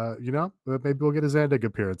 And, maybe we'll get a Zandig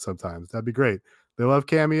appearance sometimes. That'd be great. They love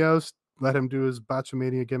cameos. Let him do his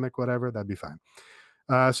Botchamania gimmick, whatever. That'd be fine.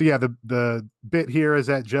 The bit here is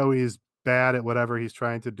that Joey is bad at whatever he's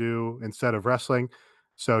trying to do instead of wrestling.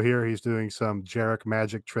 So here he's doing some Jarek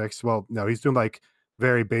magic tricks. Well, no, he's doing like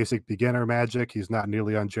very basic beginner magic. He's not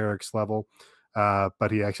nearly on Jarek's level, but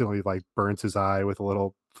he accidentally like burns his eye with a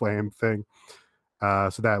little flame thing.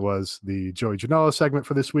 So that was the Joey Janela segment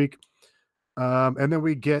for this week. And then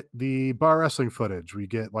we get the bar wrestling footage. We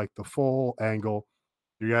get like the full angle.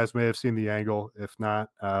 You guys may have seen the angle. If not,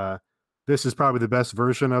 this is probably the best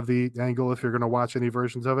version of the angle if you're going to watch any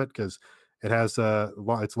versions of it, because it has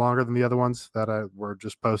it's longer than the other ones that were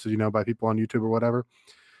just posted, by people on YouTube or whatever.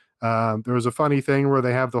 There was a funny thing where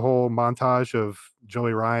they have the whole montage of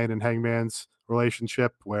Joey Ryan and Hangman's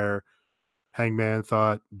relationship where Hangman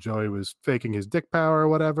thought Joey was faking his dick power or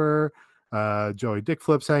whatever. Joey dick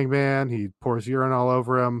flips Hangman. He pours urine all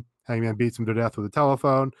over him. Hangman beats him to death with a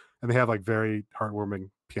telephone. And they have like very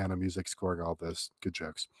heartwarming piano music scoring all this. Good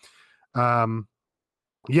jokes. One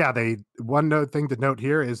thing to note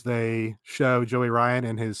here is they show Joey Ryan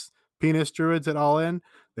and his penis druids at All In.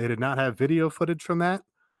 They did not have video footage from that.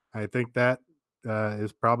 I think that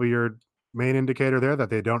is probably your main indicator there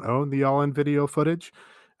that they don't own the All In video footage.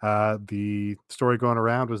 The story going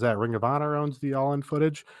around was that Ring of Honor owns the All In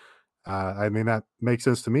footage. That makes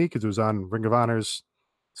sense to me because it was on Ring of Honor's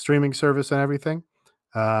streaming service and everything.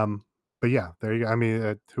 But yeah, there you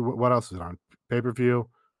go. What else is it on? Pay-per-view,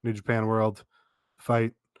 New Japan World,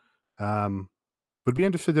 Fight. Would be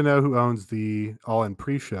interested to know who owns the All In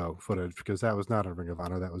pre-show footage because that was not on Ring of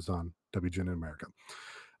Honor. That was on WGN in America.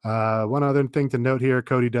 One other thing to note here,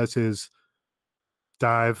 Cody does his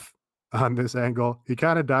dive on this angle. He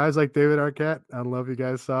kind of dives like David Arquette. I don't know if you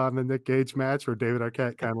guys saw in the Nick Gage match where David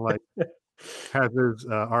Arquette kind of like has his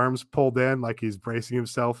arms pulled in like he's bracing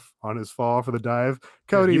himself on his fall for the dive.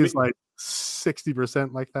 Cody is like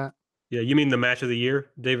 60% like that. Yeah, you mean the match of the year,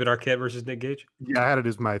 David Arquette versus Nick Gage? Yeah, I had it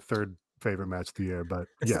as my third favorite match of the year, but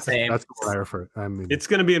yes, that's what I refer. It's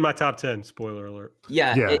going to be in my top 10. Spoiler alert.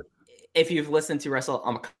 Yeah. If you've listened to Wrestle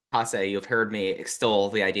Omakase, you've heard me extol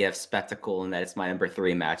the idea of spectacle and that it's my number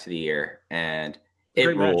 3 match of the year, and it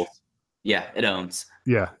rules. Yeah, it owns.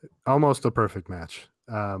 Yeah, almost a perfect match.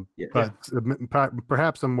 but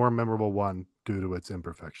perhaps a more memorable one due to its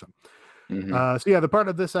imperfection. Mm-hmm. So yeah, the part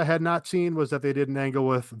of this I had not seen was that they did an angle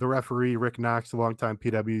with the referee Rick Knox, the longtime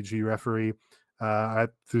PWG referee.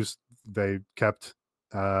 They kept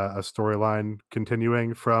a storyline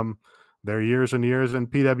continuing from their years and years in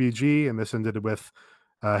PWG, and this ended with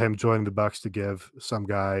him joining the Bucks to give some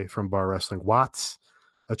guy from bar wrestling, Watts,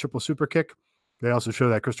 a triple super kick. They also show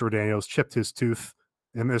that Christopher Daniels chipped his tooth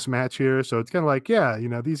in this match here, so it's kind of like, yeah,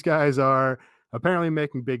 these guys are apparently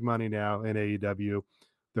making big money now in AEW.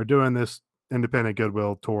 They're doing this independent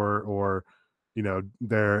goodwill tour, or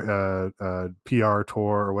their PR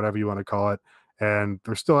tour, or whatever you want to call it, and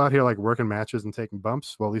they're still out here like working matches and taking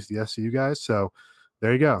bumps. Well, at least the SCU guys. So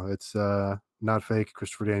there you go. It's not fake.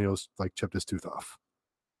 Christopher Daniels like chipped his tooth off.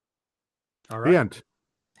 All right. The end.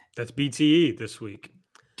 That's BTE this week.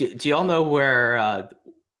 Do y'all know where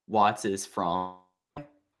Watts is from?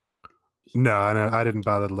 No, I didn't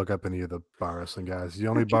bother to look up any of the bar wrestling guys. The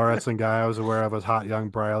only bar wrestling guy I was aware of was Hot Young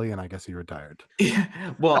Briley, and I guess he retired.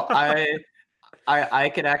 Well, I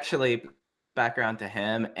could actually background to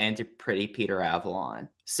him and to Pretty Peter Avalon.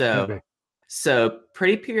 So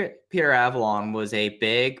Pretty Peter Avalon was a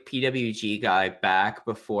big PWG guy back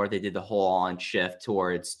before they did the whole on shift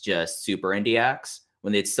towards just super indie acts,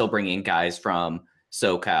 when they'd still bring in guys from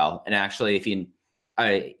SoCal. And actually, if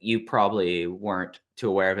you probably weren't too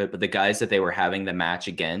aware of it, but the guys that they were having the match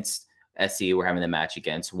against, SCU were having the match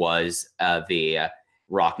against, was the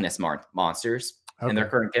Rockness Monsters. Okay. And their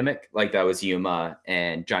current gimmick, like that was Yuma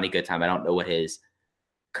and Johnny Goodtime. I don't know what his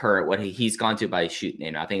he's gone to by his shoot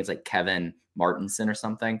name. I think it's like Kevin Martinson or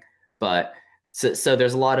something. But so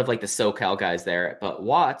there's a lot of like the SoCal guys there. But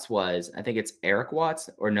Watts was, I think it's Eric Watts,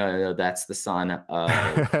 or no, that's the son of.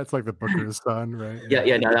 That's like the Booker's son, right?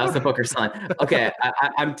 Yeah, no, that was the Booker's son. Okay,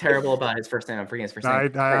 I'm terrible about his first name. I'm forgetting his first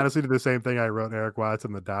name. I honestly did the same thing. I wrote Eric Watts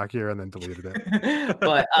in the doc here and then deleted it.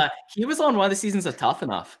 But he was on one of the seasons of Tough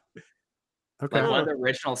Enough. Okay. Like one of the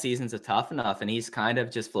original seasons of Tough Enough, and he's kind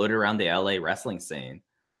of just floated around the LA wrestling scene.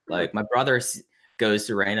 Like my brother goes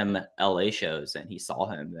to random LA shows and he saw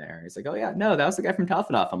him there. He's like, "Oh yeah, no, that was the guy from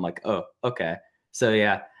Tough Enough." I'm like, "Oh, okay." So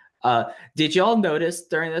yeah. Did y'all notice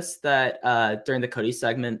during this that during the Cody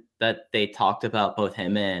segment that they talked about both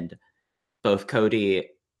him and both Kenny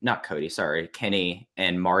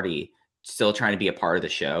and Marty still trying to be a part of the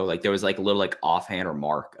show? Like there was like a little like offhand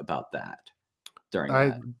remark about that during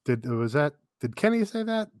that. Did Kenny say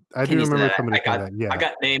that? I do remember somebody saying that. Yeah. I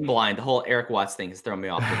got name blind. The whole Eric Watts thing has thrown me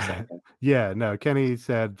off for a second. Yeah, no, Kenny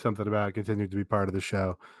said something about continuing to be part of the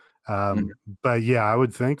show. But yeah, I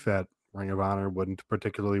would think that Ring of Honor wouldn't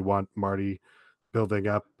particularly want Marty building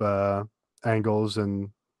up angles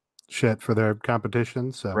and shit for their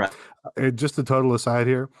competition. So right. Just a total aside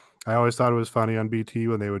here, I always thought it was funny on BT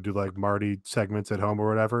when they would do like Marty segments at home or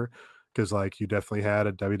whatever. Because like you definitely had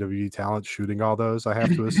a WWE talent shooting all those, I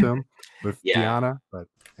have to assume, with Deanna. But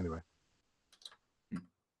anyway,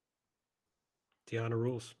 Deanna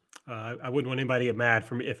rules. I wouldn't want anybody to get mad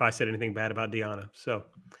for me if I said anything bad about Deanna. So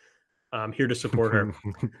I'm here to support her.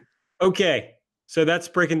 Okay, so that's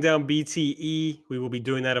breaking down BTE. We will be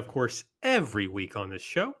doing that, of course, every week on this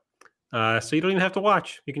show. So you don't even have to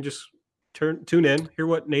watch. You can just tune in, hear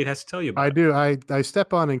what Nate has to tell you about. I do. I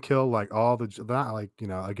step on and kill like all the, not like,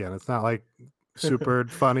 again, it's not like super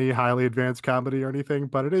funny, highly advanced comedy or anything,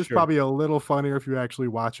 but it is probably a little funnier if you actually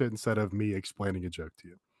watch it instead of me explaining a joke to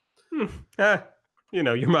you.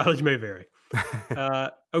 Your mileage may vary.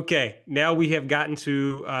 Okay, now we have gotten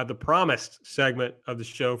to the promised segment of the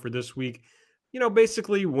show for this week.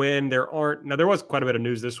 Basically when there was quite a bit of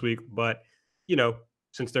news this week, but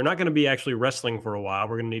since they're not going to be actually wrestling for a while,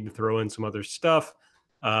 we're going to need to throw in some other stuff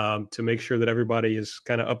to make sure that everybody is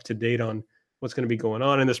kind of up to date on what's going to be going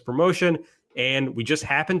on in this promotion. And we just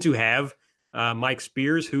happen to have Mike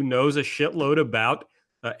Spears, who knows a shitload about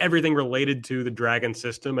everything related to the Dragon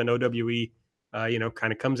system, and OWE,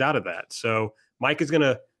 kind of comes out of that. So Mike is going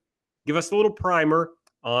to give us a little primer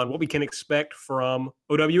on what we can expect from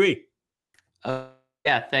OWE.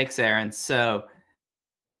 Yeah, thanks, Aaron. So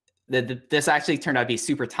this actually turned out to be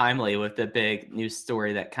super timely with the big news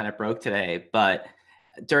story that kind of broke today. But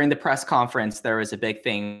during the press conference, there was a big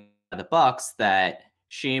thing of the Bucks that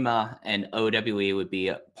Shima and OWE would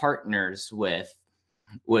be partners with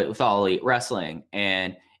All Elite Wrestling.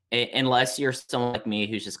 And unless you're someone like me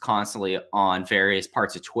who's just constantly on various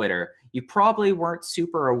parts of Twitter, you probably weren't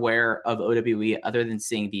super aware of OWE other than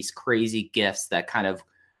seeing these crazy gifts that kind of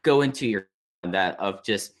go into your that of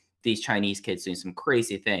just these Chinese kids doing some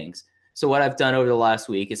crazy things. So what I've done over the last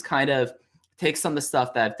week is kind of take some of the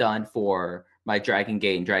stuff that I've done for my Dragon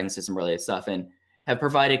Gate and Dragon System related stuff and have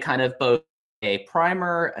provided kind of both a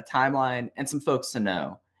primer, a timeline, and some folks to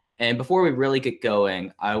know. And before we really get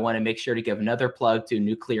going, I want to make sure to give another plug to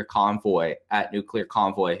Nuclear Convoy at Nuclear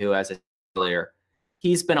Convoy, who, as I said earlier,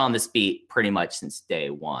 he's been on this beat pretty much since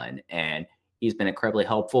day one, and he's been incredibly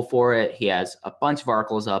helpful for it. He has a bunch of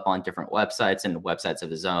articles up on different websites and websites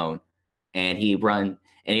of his own, and he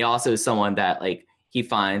also is someone that like he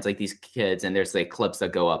finds like these kids, and there's like clips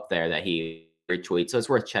that go up there that he retweets, so it's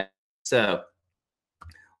worth checking. So,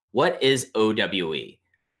 what is OWE?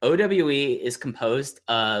 OWE is composed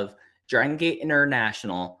of Dragon Gate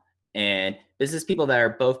International and business people that are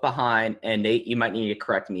both behind, and Nate, you might need to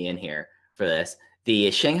correct me in here for this, the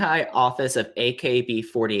Shanghai office of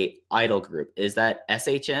AKB48 Idol Group. Is that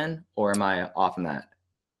SHN, or am I off on that?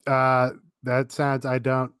 That sounds, I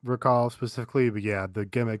don't recall specifically, but yeah, the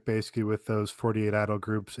gimmick basically with those 48 idol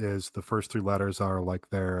groups is the first three letters are like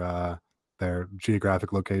their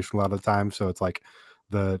geographic location a lot of the time. So it's like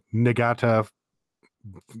the Niigata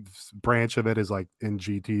branch of it is like in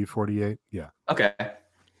GT48. Yeah. Okay.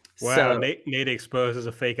 Wow, so, Nate exposed as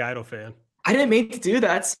a fake Idol fan. I didn't mean to do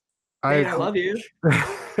that. Nate, I love you.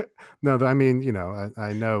 No, I mean, you know,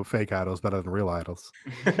 I know fake idols better than real idols.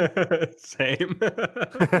 Same.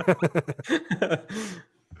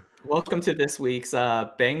 Welcome to this week's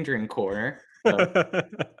Bang Dream Corner. So,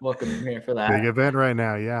 welcome here for that. Big event right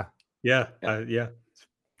now, yeah. Yeah.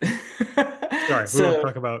 Sorry, we won't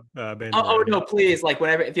talk about Bang Dream. Oh no, please! Like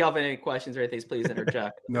whenever, if you have any questions or anything, please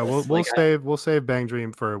interject. No, we'll save Bang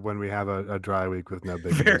Dream for when we have a dry week with no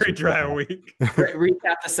big. Very dry week.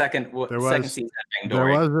 Recap the second season of Bang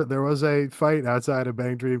Dory. There was a fight outside a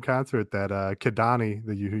Bang Dream concert that Kidani,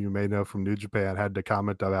 who you may know from New Japan, had to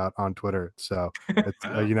comment about on Twitter. So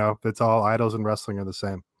it's you know, it's all idols and wrestling are the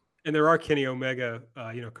same. And there are Kenny Omega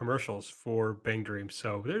commercials for Bang Dream,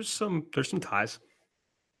 so there's some ties.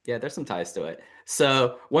 Yeah, there's some ties to it.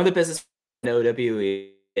 So one of the business in OWE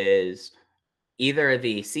is either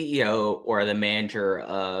the CEO or the manager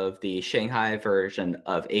of the Shanghai version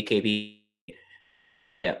of AKB.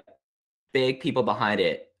 Yep. Big people behind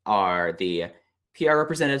it are the PR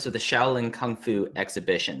representatives of the Shaolin Kung Fu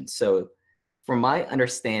exhibition. So from my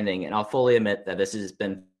understanding, and I'll fully admit that this has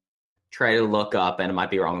been tried to look up, and I might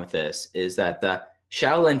be wrong with this, is that the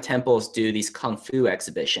Shaolin temples do these Kung Fu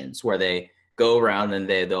exhibitions where they go around and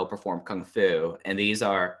they'll perform Kung Fu. And these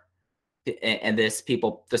are, and this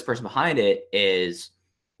person behind it is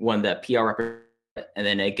one of the PR representatives. And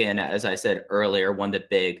then again, as I said earlier,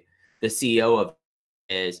 the CEO of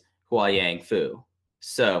is Huayang Fu.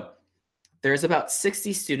 So there's about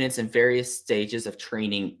 60 students in various stages of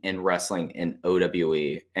training in wrestling in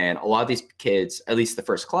OWE. And a lot of these kids, at least the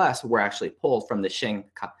first class, were actually pulled from the Shaolin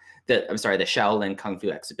Kung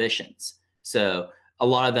Fu exhibitions. So a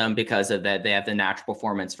lot of them, because of that, they have the natural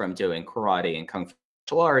performance from doing karate and kung fu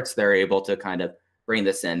martial arts. They're able to kind of bring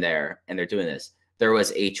this in there, and they're doing this. There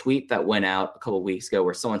was a tweet that went out a couple of weeks ago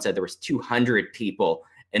where someone said there was 200 people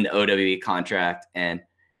in the OWE contract, and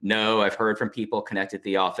no, I've heard from people connected to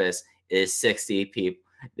the office, it is 60 people.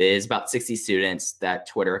 It is about 60 students. That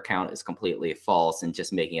Twitter account is completely false and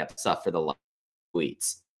just making up stuff for the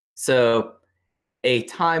tweets. So a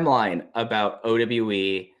timeline about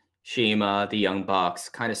OWE, Shima, the Young Bucks,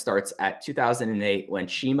 kind of starts at 2008 when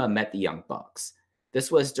Shima met the Young Bucks.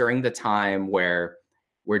 This was during the time where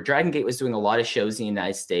Dragon Gate was doing a lot of shows in the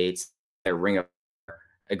United States, a Ring of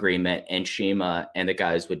agreement, and Shima and the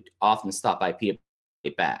guys would often stop by P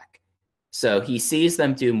back. So he sees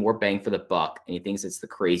them do more bang for the buck, and he thinks it's the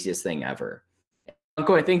craziest thing ever.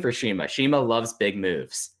 Ongoing thing for Shima. Shima loves big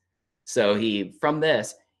moves. So he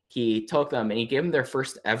took them and he gave them their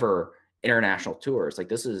first ever international tours. Like,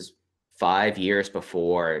 this is 5 years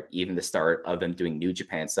before even the start of them doing New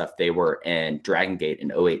Japan stuff. They were in Dragon Gate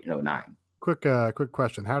in 08 and 09. Quick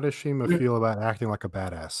question. How does Shima feel about acting like a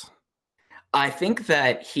badass? I think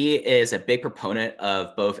that he is a big proponent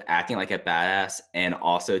of both acting like a badass and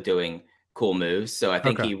also doing cool moves. So I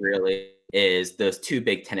think he really is those two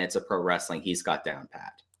big tenets of pro wrestling he's got down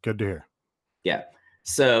pat. Good to hear. Yeah.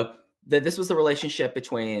 So this was the relationship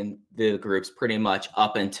between the groups pretty much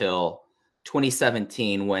up until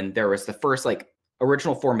 2017, when there was the first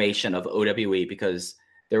original formation of OWE, because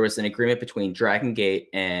there was an agreement between Dragon Gate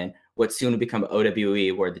and what soon would become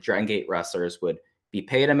OWE, where the Dragon Gate wrestlers would be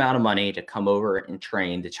paid an amount of money to come over and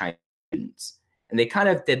train the Chinese students. And they kind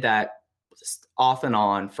of did that off and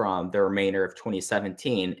on from the remainder of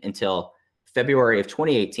 2017 until February of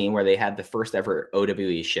 2018, where they had the first ever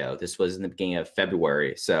OWE show. This was in the beginning of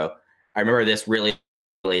February. So I remember this really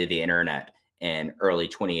related to the internet in early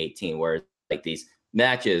 2018, where these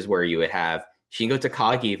matches where you would have Shingo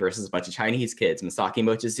Takagi versus a bunch of Chinese kids, Masaki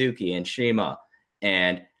Mochizuki and Shima.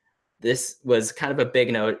 And this was kind of a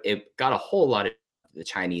big note. It got a whole lot of the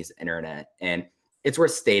Chinese internet, and it's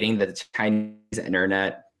worth stating that the Chinese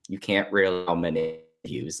internet, you can't really how many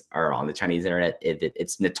views are on the Chinese internet.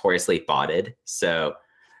 It's notoriously botted, so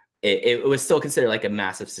it was still considered like a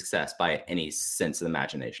massive success by any sense of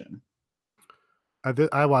imagination.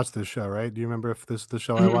 I watched this show, right? Do you remember if this is the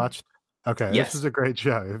show I Mhm. watched? Okay, Yes. this was a great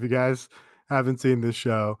show. If you guys haven't seen this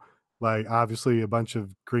show, like obviously a bunch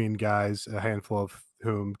of green guys, a handful of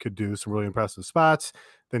whom could do some really impressive spots.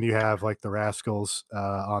 Then you have like the Rascals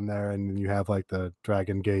on there, and then you have like the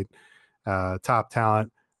Dragon Gate top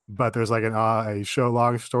talent. But there's like a show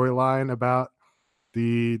long storyline about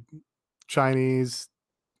the Chinese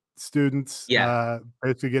students Yeah.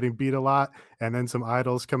 basically getting beat a lot, and then some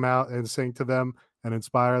idols come out and sing to them and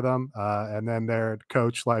inspire them, and then their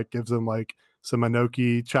coach like gives them like some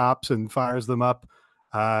Inoki chops and fires them up,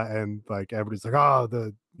 and like everybody's like, oh,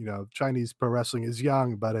 the Chinese pro wrestling is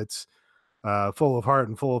young, but it's full of heart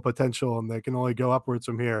and full of potential, and they can only go upwards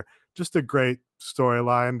from here. Just a great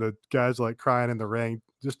storyline. The guys like crying in the ring.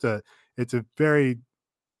 It's a very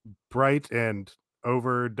bright and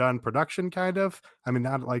overdone production, kind of. I mean,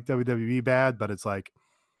 not like WWE bad, but it's like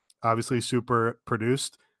obviously super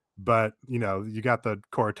produced. But you got the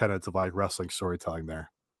core tenets of like wrestling storytelling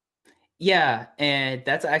there. Yeah, and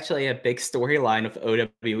that's actually a big storyline of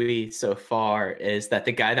OWE so far, is that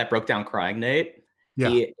the guy that broke down Crying Nate, Yeah.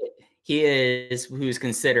 he is who's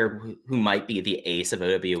considered who might be the ace of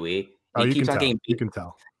OWE. Oh, He you can keeps on tell. getting You beat. can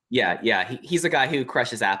tell. Yeah. He's the guy who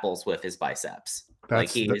crushes apples with his biceps. Like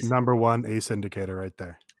That's the he's number one ace indicator right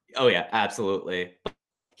there. Oh yeah, absolutely.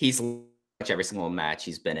 He's much every single match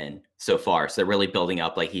he's been in so far. So they're really building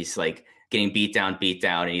up like he's like getting beat down,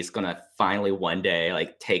 and he's gonna finally one day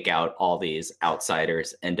like take out all these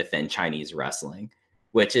outsiders and defend Chinese wrestling,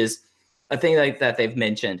 which is a thing like that they've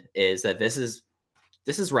mentioned, is that this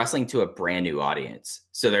is wrestling to a brand new audience.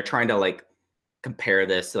 So they're trying to like compare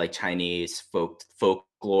this to like Chinese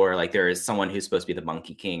folklore. Like there is someone who's supposed to be the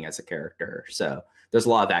Monkey King as a character. So there's a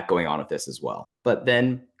lot of that going on with this as well. But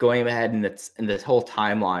then going ahead in this whole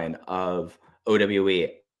timeline of OWE,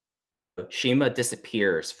 Shima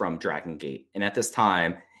disappears from Dragon Gate. And at this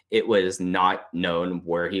time, it was not known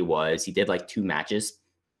where he was. He did like 2 matches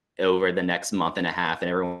over the next month and a half, and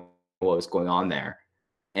everyone knew what was going on there.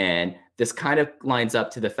 And this kind of lines up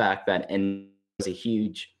to the fact that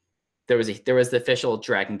there was the official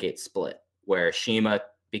Dragon Gate split where Shima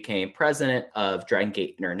became president of Dragon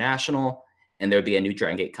Gate International, and there would be a new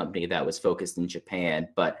Dragon Gate company that was focused in Japan.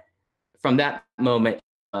 But from that moment,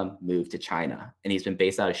 moved to China, and he's been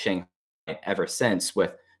based out of Shanghai ever since,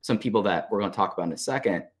 with some people that we're going to talk about in a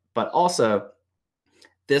second. But also,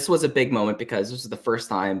 this was a big moment because this was the first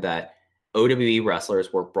time that OWE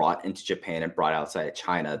wrestlers were brought into Japan and brought outside of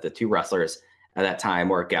China. The 2 wrestlers at that time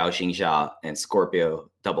were Gao Xingxia and Scorpio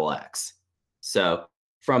XX. So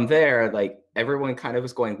from there, like everyone kind of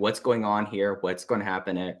was going, what's going on here? What's going to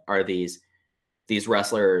happen? Are these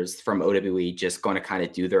wrestlers from OWE just going to kind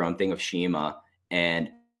of do their own thing of Shima? And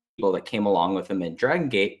people that came along with him in Dragon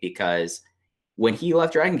Gate, because when he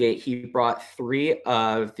left Dragon Gate, he brought 3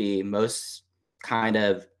 of the most kind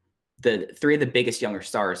of the 3 of the biggest younger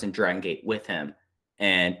stars in Dragon Gate with him.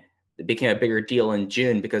 And it became a bigger deal in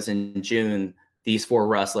June, because in June, these 4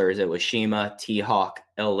 wrestlers, it was Shima, T-Hawk,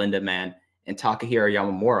 El Lindaman, and Takahiro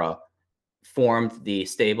Yamamura, formed the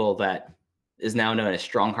stable that is now known as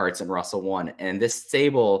Strong Hearts and Wrestle One. And this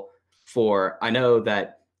stable, I know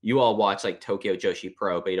that you all watch like Tokyo Joshi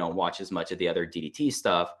Pro, but you don't watch as much of the other DDT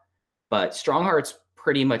stuff. But Strong Hearts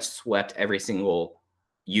pretty much swept every single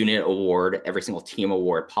unit award, every single team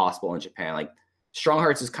award possible in Japan. Like Strong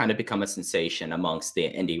Hearts has kind of become a sensation amongst the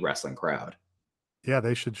indie wrestling crowd. Yeah,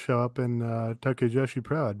 they should show up in Tokyo Joshi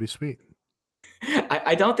Pro. It'd be sweet.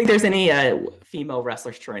 I don't think there's any female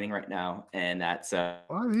wrestlers training right now, and that's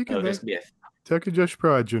Well, you can there's gonna be Tokyo Joshi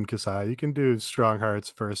Pro at Jun Kasai. You can do Strong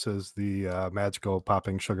Hearts versus the Magical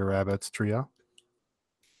Popping Sugar Rabbits trio.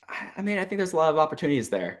 I mean, I think there's a lot of opportunities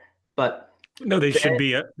there, but No, they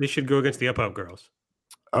should go against the Up Girls.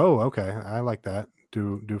 Oh, okay. I like that.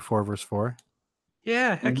 Do 4 versus 4.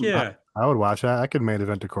 Yeah, heck yeah. I would watch that. I could main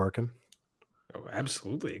event to Corkin. Oh,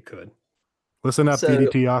 absolutely, it could. Listen up,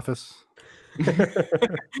 DDT office.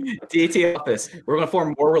 DDT office. We're gonna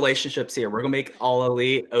form more relationships here. We're gonna make All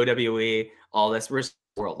Elite, OWE, all this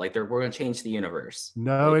world. Like we're gonna change the universe.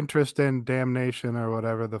 No interest in Damnation or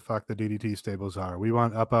whatever the fuck the DDT stables are. We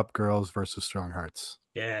want Up Girls versus Strong Hearts.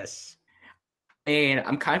 Yes. And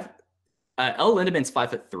I'm kind of El Lindeman's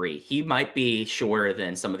 5'3". He might be shorter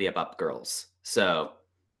than some of the Up Girls. So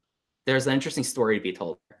there's an interesting story to be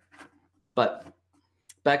told. But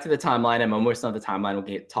back to the timeline. I'm almost on the timeline. We'll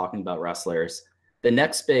get talking about wrestlers. The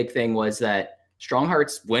next big thing was that Strong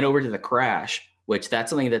Hearts went over to the Crash, which that's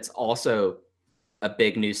something that's also a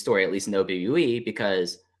big news story, at least in OWE,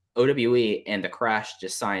 because OWE and the Crash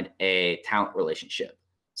just signed a talent relationship.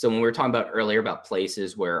 So when we were talking about earlier about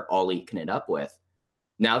places where All Elite can end up with,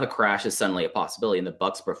 now the Crash is suddenly a possibility, and the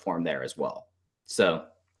Bucks perform there as well. So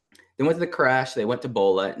they went to the Crash, they went to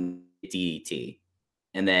Bola and DDT.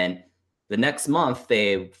 And then the next month,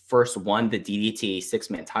 they first won the DDT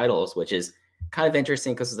six-man titles, which is kind of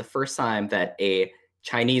interesting because it's the first time that a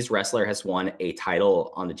Chinese wrestler has won a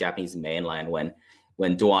title on the Japanese mainland when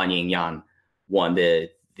Duan Yingyan won the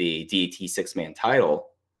DDT six-man title.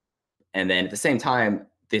 And then at the same time,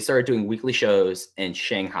 they started doing weekly shows in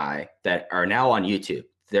Shanghai that are now on YouTube.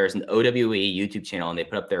 There's an OWE YouTube channel, and they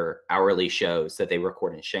put up their hourly shows that they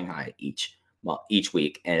record in Shanghai each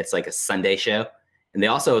week. And it's like a Sunday show. And they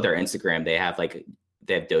also, their Instagram, they have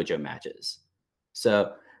dojo matches.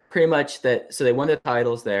 So pretty much that. So they won the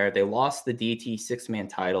titles there. They lost the DT six-man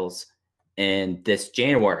titles in this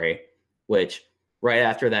January, which right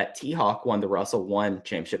after that, T-Hawk won the Wrestle One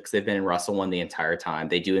championship because they've been in Wrestle One the entire time.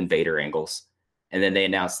 They do Invader angles. And then they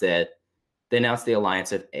announced the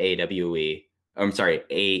alliance of AEW.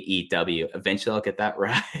 Eventually I'll get that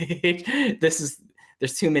right. There's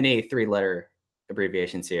too many 3-letter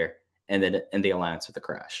abbreviations here. And then the alliance with the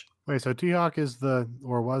Crash. Wait, so T-Hawk was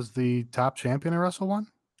the top champion in Wrestle One?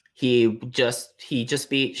 He just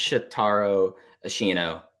beat Shotaro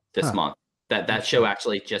Ashino this month. That show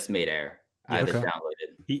actually just made air. I have it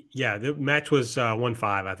downloaded. The match was 1-5,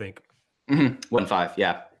 I think. 1-5,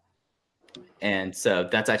 yeah. And so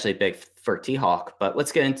that's actually big for T-Hawk. But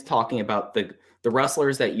let's get into talking about the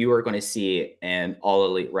wrestlers that you are going to see in All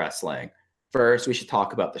Elite Wrestling. First, we should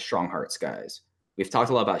talk about the Strong Hearts guys. We've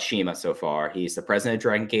talked a lot about Shima so far. He's the president of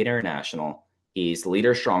Dragon Gate International. He's the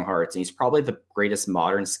leader of Strong Hearts, and he's probably the greatest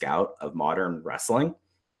modern scout of modern wrestling.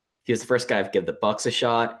 He was the first guy to give the Bucks a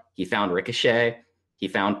shot. He found Ricochet. He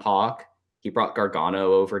found Pac. He brought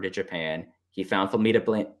Gargano over to Japan. He found Flamita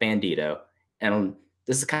Bandito. And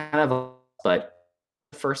this is kind of but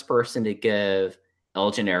the first person to give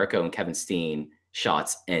El Generico and Kevin Steen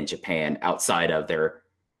shots in Japan outside of their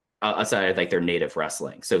native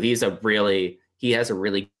wrestling. So he has a really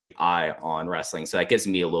good eye on wrestling. So that gives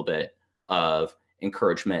me a little bit of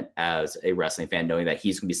encouragement as a wrestling fan, knowing that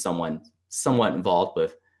he's going to be someone somewhat involved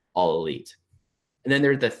with All Elite. And then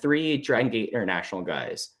there are the 3 Dragon Gate International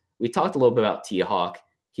guys. We talked a little bit about T-Hawk.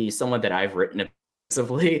 He's someone that I've written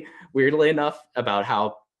extensively, weirdly enough, about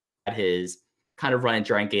how his kind of run in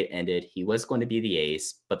Dragon Gate ended. He was going to be the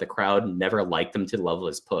ace, but the crowd never liked him to the level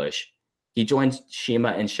of his push. He joined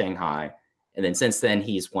Shima in Shanghai. And then since then,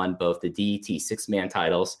 he's won both the DET six-man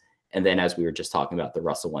titles and then, as we were just talking about, the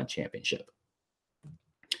Wrestle One championship.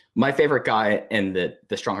 My favorite guy in the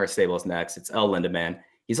Strong Heart stable is next. It's El Lindemann.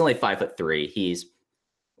 He's only 5'3".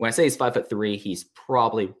 When I say he's 5'3", he's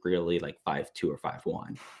probably really like 5'2" or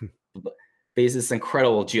 5'1". But he's this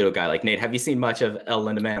incredible judo guy. Like, Nate, have you seen much of El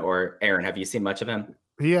Lindemann, or Aaron, have you seen much of him?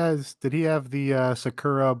 Did he have the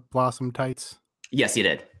Sakura Blossom tights? Yes, he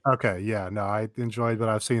did. Okay, yeah, no, I enjoyed what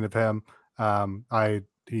I've seen of him.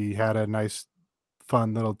 He had a nice,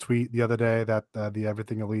 fun little tweet the other day that the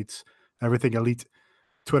Everything Elite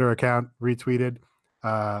Twitter account retweeted.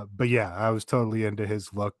 But yeah, I was totally into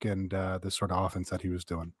his look and the sort of offense that he was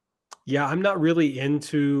doing. Yeah, I'm not really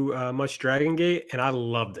into much Dragon Gate, and I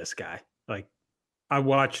love this guy. Like, I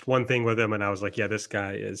watched one thing with him, and I was like, yeah, this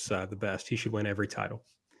guy is the best. He should win every title.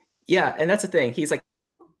 Yeah, and that's the thing. He's like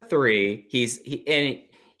 3. He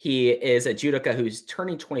is a judoka who's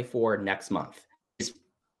turning 24 next month. He's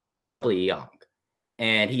really young,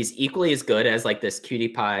 and he's equally as good as like this cutie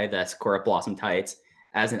pie, the Sakura Blossom tights,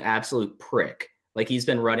 as an absolute prick. Like, he's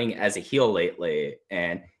been running as a heel lately,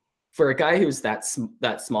 and for a guy who's that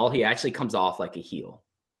small, he actually comes off like a heel.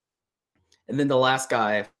 And then the last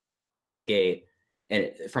guy, Gate,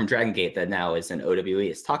 and from Dragon Gate that now is in OWE,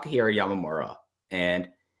 is Takahiro Yamamura, and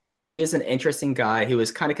he's an interesting guy who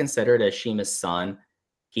is kind of considered as Shima's son.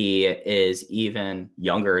 He is even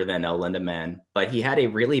younger than El Lindemann, but he had a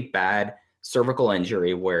really bad cervical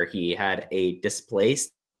injury where he had a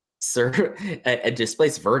displaced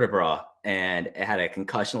vertebra, and it had a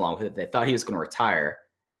concussion along with it. They thought he was going to retire,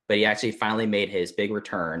 but he actually finally made his big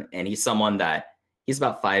return. And he's someone that he's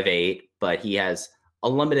about 5'8", but he has a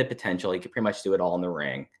limited potential. He could pretty much do it all in the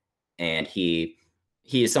ring. And he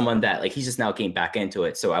is someone that, like, he's just now getting back into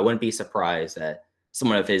it. So I wouldn't be surprised that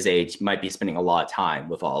someone of his age might be spending a lot of time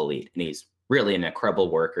with All Elite. And he's really an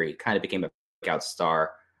incredible worker. He kind of became a breakout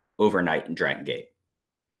star overnight in Dragon Gate.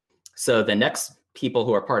 So the next people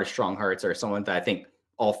who are part of Strong Hearts are someone that I think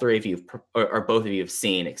all three of you or both of you have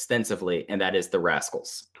seen extensively, and that is the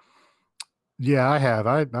Rascals. Yeah, I have.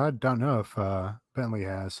 I don't know if Bentley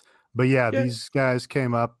has, but yeah, these guys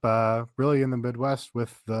came up really in the Midwest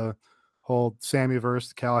with the whole Sammyverse,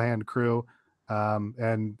 the Callahan crew,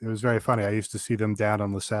 and it was very funny. I used to see them down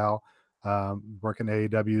on LaSalle working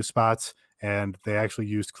AEW spots, and they actually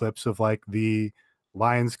used clips of like the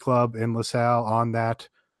Lions Club in LaSalle on that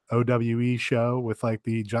OWE show with like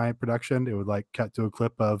the giant production. It would like cut to a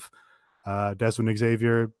clip of Desmond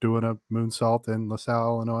Xavier doing a moonsault in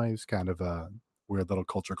LaSalle, Illinois. It's kind of a weird little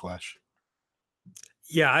culture clash.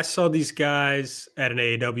 Yeah, I saw these guys at an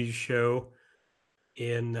AEW show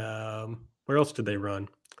in where else did they run?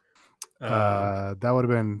 That would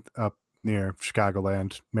have been up near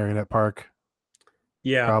Chicagoland, Marionette Park.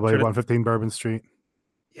 Yeah, Probably 115 Bourbon Street.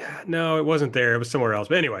 Yeah, no, it wasn't there. It was somewhere else.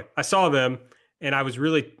 But anyway, I saw them and I was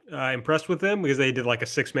really impressed with them because they did like a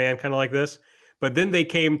 6-man kind of like this. But then they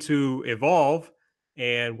came to Evolve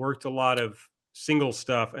and worked a lot of single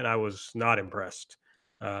stuff, and I was not impressed.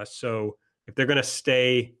 So if they're going to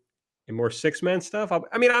stay in more 6-man stuff,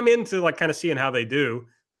 I mean, I'm into like kind of seeing how they do,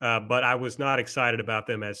 but I was not excited about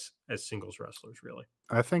them as singles wrestlers, really.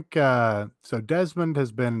 I think so. Desmond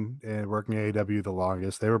has been working AEW the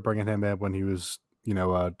longest. They were bringing him in when he was,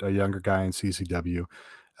 a younger guy in CCW.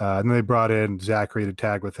 And then they brought in Zachary to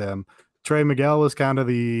tag with him. Trey Miguel was kind of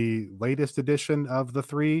the latest addition of the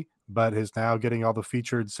three, but is now getting all the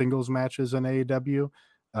featured singles matches in AEW.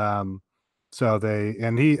 So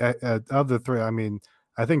he of the three, I mean,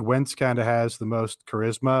 I think Wentz kind of has the most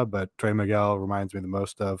charisma, but Trey Miguel reminds me the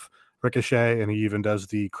most of Ricochet, and he even does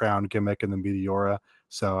the crown gimmick in the Meteora.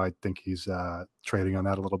 So I think he's trading on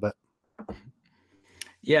that a little bit.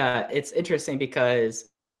 Yeah, it's interesting because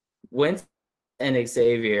Wentz and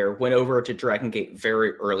Xavier went over to Dragon Gate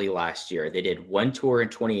very early last year. They did one tour in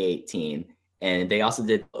 2018, and they also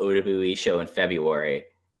did the OWE show in February.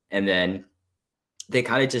 And then they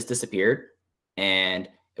kind of just disappeared. And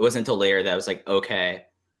it wasn't until later that I was like, okay,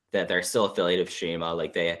 that they're still affiliated with Shima.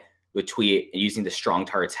 Like they would tweet using the Strong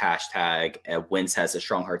Hearts hashtag. Wentz has a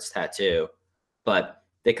Strong Hearts tattoo. But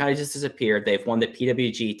they kind of just disappeared. They've won the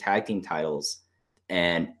PWG tag team titles.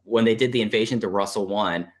 And when they did the Invasion to Russell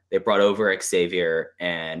 1, they brought over Xavier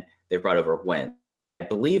and they brought over Wentz. I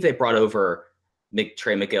believe they brought over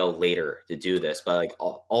Trey Miguel later to do this, but like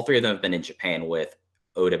all three of them have been in Japan with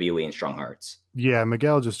OWE and Strong Hearts. Yeah,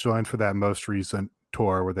 Miguel just joined for that most recent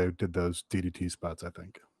tour where they did those DDT spots, I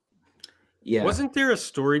think. Yeah. Wasn't there a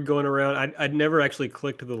story going around? I'd never actually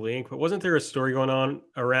clicked the link, but wasn't there a story going on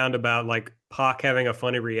around about like Pac having a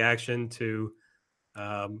funny reaction to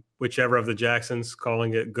whichever of the Jacksons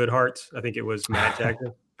calling it Good Hearts? I think it was Matt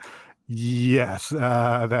Jackson. Yes,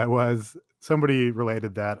 that was somebody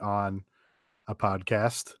related that on a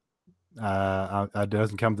podcast. It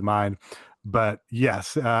doesn't come to mind, but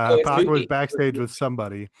yes, Pac was backstage with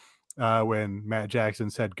somebody when Matt Jackson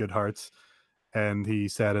said Good Hearts, and he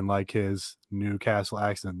said in like his Newcastle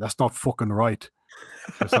accent, "That's not fucking right,"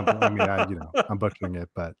 or something. I mean, I'm butchering it,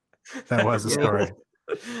 but that was the story.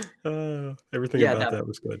 Everything about that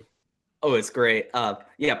was good. Oh, it's great.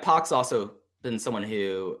 Pac's also been someone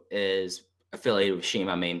who is affiliated with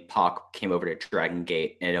Shima. I mean, Pac came over to Dragon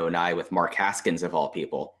Gate in 2009 with Mark Haskins of all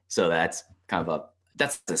people. So that's kind of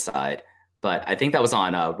that's the side. But I think that was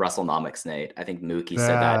on WrestleNomics, Nate. I think Mookie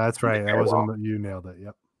said that. That's right. That was you nailed it.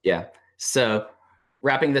 Yep. Yeah. So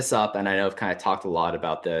wrapping this up, and I know I've kind of talked a lot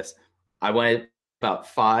about this. I wanted about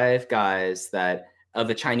 5 guys that of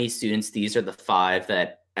the Chinese students, these are the 5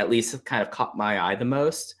 that at least have kind of caught my eye the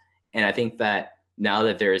most. And I think that now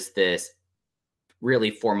that there's this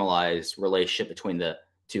really formalized relationship between the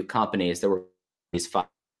two companies, there were these 5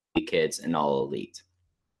 kids in All Elite.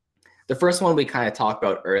 The first one we kind of talked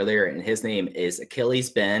about earlier, and his name is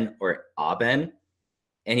Achilles Ben or Aben.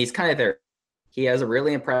 And he's kind of there. He has a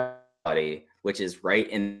really impressive body, which is right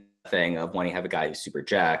in the thing of wanting to have a guy who's super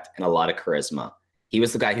jacked and a lot of charisma. He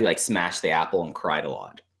was the guy who like smashed the apple and cried a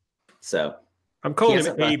lot. So I'm calling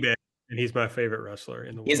him A-Ben, and he's my favorite wrestler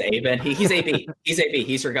in the world. He's A-Ben. He's AB. He's AB.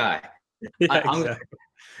 He's your guy. Yeah, exactly.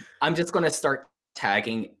 I'm just going to start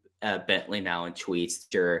tagging Bentley now in tweets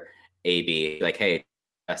to your AB. Like, hey,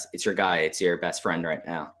 it's your guy. It's your best friend right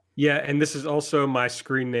now. Yeah, and this is also my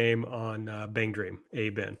screen name on Bang Dream,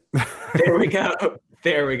 A-Ben. There we go.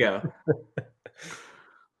 There we go.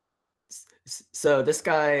 So this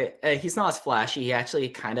guy, he's not as flashy. He actually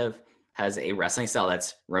kind of has a wrestling style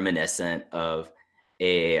that's reminiscent of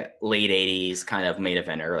a late 80s kind of main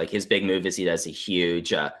eventer. Like his big move is he does a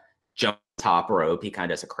huge jump top rope. He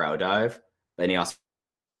kind of does a crowd dive. Then he also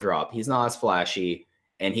drop. He's not as flashy,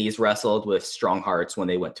 and he's wrestled with Strong Hearts when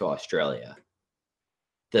they went to Australia.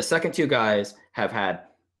 The second two guys have had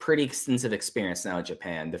pretty extensive experience now in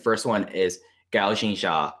Japan. The first one is Gao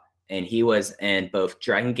Jinxia, and he was in both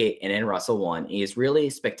Dragon Gate and in Wrestle 1. He is really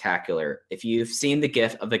spectacular. If you've seen the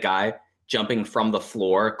gif of the guy jumping from the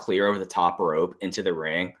floor clear over the top rope into the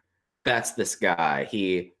ring, that's this guy.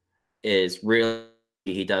 He is really,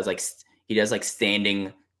 he does like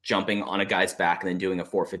standing jumping on a guy's back and then doing a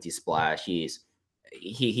 450 splash. He's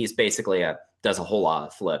basically does a whole lot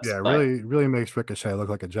of flips. Yeah, really makes Ricochet look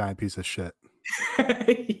like a giant piece of shit.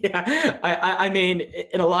 Yeah, I mean,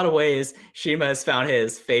 in a lot of ways, Shima has found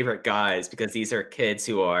his favorite guys because these are kids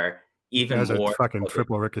who are even more fucking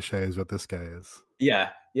triple Ricochet is what this guy is. Yeah.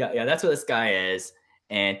 That's what this guy is,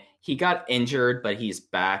 and he got injured, but he's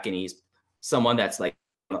back, and he's someone that's like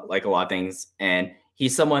a lot of things, and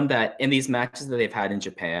he's someone that in these matches that they've had in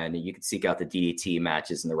Japan, you can seek out the DDT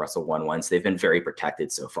matches and the Wrestle 1 ones. They've been very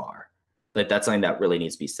protected so far, but that's something that really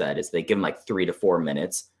needs to be said. Is they give him like 3 to 4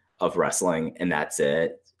 minutes of wrestling, and that's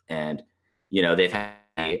it. And they've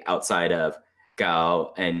had outside of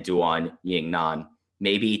Gao and Duan Yingnan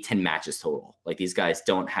maybe 10 matches total. Like, these guys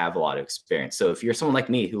don't have a lot of experience. So if you're someone like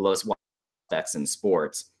me who loves bets in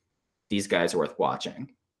sports, these guys are worth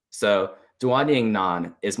watching. So Duan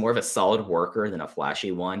Yingnan is more of a solid worker than a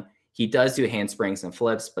flashy one. He does do handsprings and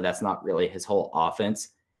flips, but that's not really his whole offense.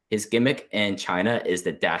 His gimmick in China is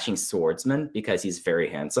the dashing swordsman because he's very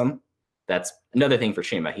handsome. That's another thing for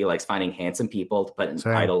Shima. He likes finding handsome people to put in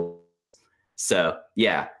idol. So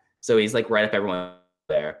yeah, so he's like right up everyone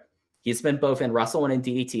there. He's been both in Wrestle 1 and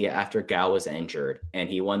DDT after Gao was injured, and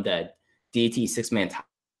he won that DDT 6-man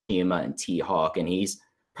Shima and T-Hawk, and he's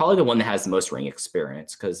probably the one that has the most ring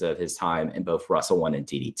experience because of his time in both Wrestle 1 and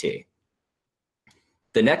DDT.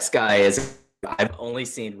 The next guy is I've only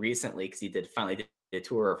seen recently because he finally did a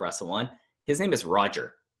tour of Wrestle 1. His name is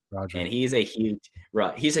Roger. And he's a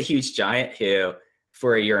huge giant who,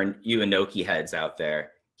 for your Inoki heads out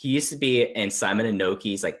there, he used to be in Simon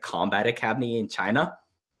Inoki's like combat academy in China.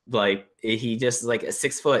 Like, he just is like a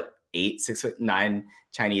 6'8", 6'9"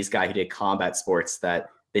 Chinese guy who did combat sports that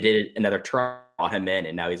they did another trial on him in,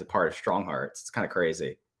 and now he's a part of Strong Hearts. It's kind of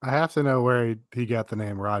crazy. I have to know where he got the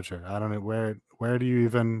name Roger. I don't know where do you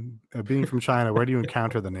even, being from China, where do you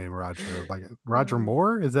encounter the name Roger? Like Roger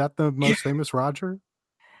Moore? Is that the most famous Roger?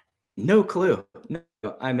 No clue. No,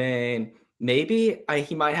 I mean, maybe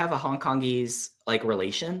he might have a Hong Kongese like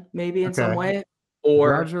relation, maybe in some way,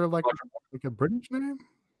 or Roger like a British name.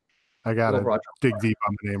 I gotta dig deep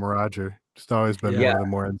on the name Roger. Just always been one of the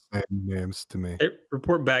more insane names to me. Hey,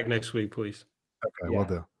 report back next week, please. Okay, we'll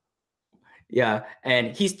do. Yeah,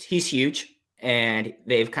 and he's huge, and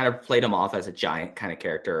they've kind of played him off as a giant kind of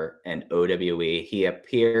character in OWE. He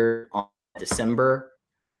appeared on December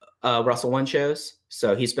Wrestle 1 shows,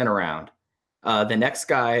 so he's been around. The next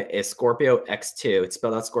guy is Scorpio X2. It's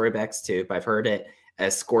spelled out Scorpio X2, but I've heard it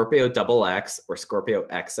as Scorpio XX or Scorpio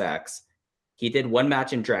XX. He did one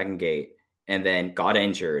match in Dragon Gate and then got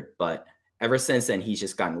injured, but ever since then, he's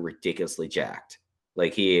just gotten ridiculously jacked.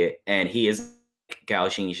 Like, he is Gao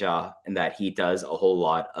Jinxia in that he does a whole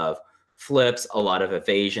lot of flips, a lot of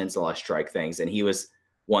evasions, a lot of strike things, and he was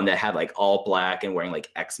one that had like all black and wearing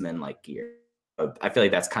like X-Men like gear. I feel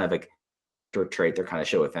like that's kind of like a trait they're kind of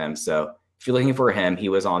show with him. So if you're looking for him, he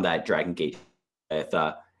was on that Dragon Gate with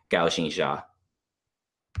Gao Jinxia.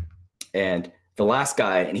 And the last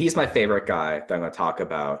guy, and he's my favorite guy that I'm going to talk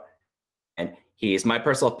about, and he's my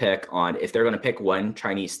personal pick on if they're going to pick one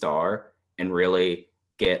Chinese star and really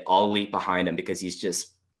get all elite behind him, because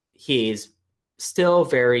he's still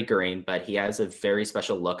very green, but he has a very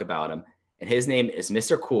special look about him. And his name is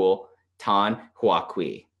Mr. Cool Tan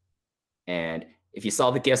Huaqui. And if you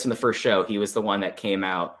saw the gifts from the first show, he was the one that came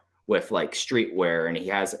out with like streetwear, and he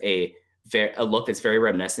has a look that's very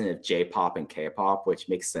reminiscent of J-pop and K-pop, which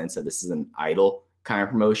makes sense that this is an idol kind of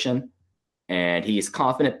promotion. And he's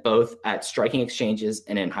confident both at striking exchanges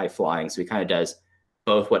and in high flying. So he kind of does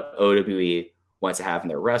both what OWE wants to have in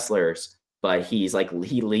their wrestlers, but he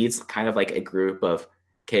leads kind of like a group of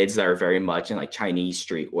kids that are very much in like Chinese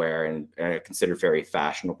streetwear and are considered very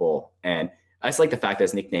fashionable. And I just like the fact that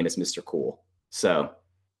his nickname is Mr. Cool. So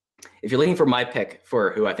if you're looking for my pick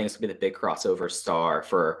for who I think is going to be the big crossover star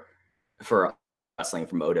for wrestling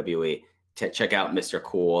from OWE, to check out Mr.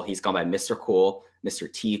 Cool. He's gone by Mr. Cool,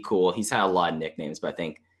 Mr. T Cool. He's had a lot of nicknames, but I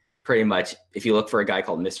think pretty much if you look for a guy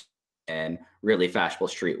called Mr. and really fashionable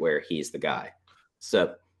streetwear, he's the guy.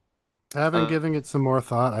 So having given it some more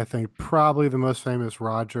thought, I think probably the most famous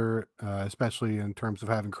Roger, especially in terms of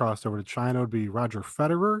having crossed over to China, would be Roger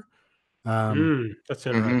Federer. That's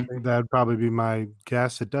interesting. I think that'd probably be my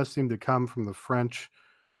guess. It does seem to come from the French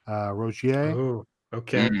Rogier. Oh,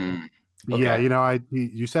 okay. Yeah, Okay.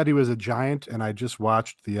 you said he was a giant, and I just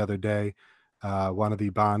watched the other day one of the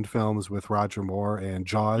Bond films with Roger Moore and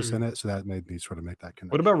Jaws in Mhm. it, so that made me sort of make that What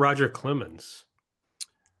connection. about Roger Clemens?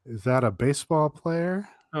 Is that a baseball player?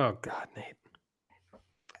 Oh God, Nate.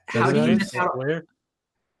 How Is do it a you miss baseball out? player?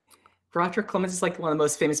 Roger Clemens is like one of the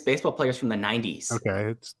most famous baseball players from the 90s. Okay,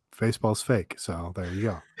 it's baseball's fake, so there you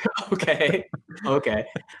go. Okay. Okay.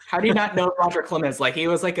 How do you not know Roger Clemens? Like he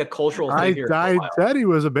was like a cultural I figure for a I while. said he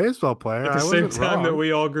was a baseball player. At the I same wasn't time that wrong.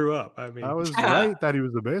 we all grew up. I I mean, was Yeah. right that he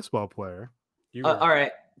was a baseball player. you were. All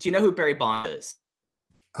right. Do you know who Barry Bond is?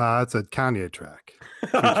 It's a Kanye track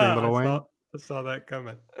featuring I Lil Wayne. saw that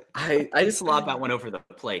coming. I just lobbed that one over the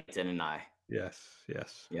plate, didn't I? Yes,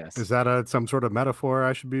 yes. Yes. Is that some sort of metaphor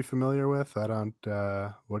I should be familiar with? I don't.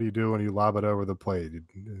 What do you do when you lob it over the plate?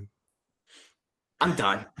 I'm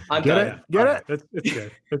done. I'm Get done. it? Yeah, Get all it? right. It's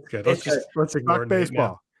good. It's good. It's good. Let's ignore Fuck Nate now.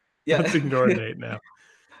 baseball. Yeah. Let's ignore Nate now. All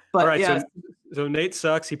But right, yeah, so Nate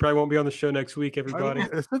sucks. He probably won't be on the show next week, everybody.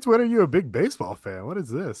 Since when are you a big baseball fan? What is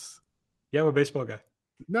this? Yeah, I'm a baseball guy.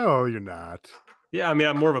 No, you're not. Yeah, I mean,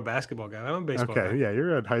 I'm more of a basketball guy. I'm a baseball Okay, guy. yeah,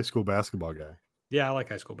 you're a high school basketball guy. Yeah, I like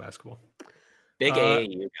high school basketball. big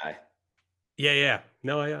AAU guy. Yeah.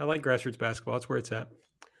 No, I like grassroots basketball. That's where it's at.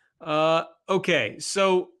 Okay,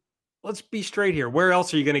 so let's be straight here. Where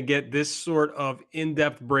else are you going to get this sort of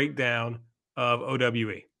in-depth breakdown of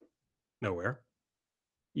OWE? Nowhere.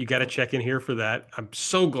 You got to check in here for that. I'm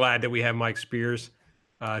so glad that we have Mike Spears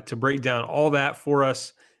to break down all that for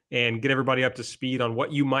us and get everybody up to speed on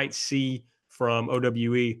what you might see from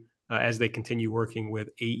OWE as they continue working with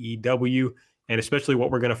AEW, and especially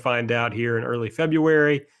what we're going to find out here in early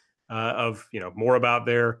February of more about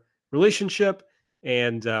their relationship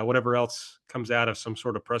and whatever else comes out of some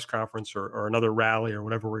sort of press conference or another rally or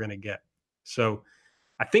whatever we're going to get. So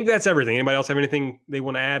I think that's everything. Anybody else have anything they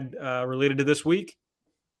want to add related to this week?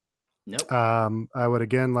 Nope. I would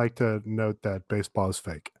again like to note that baseball is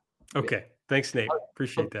fake. Okay. Thanks, Nate.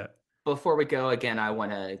 Appreciate that. Before we go, again, I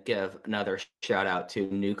want to give another shout out to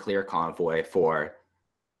Nuclear Convoy for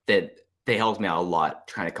that. They helped me out a lot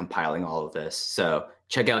trying to compiling all of this. So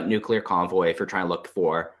check out Nuclear Convoy if you're trying to look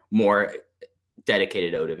for more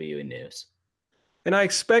dedicated OWE news. And I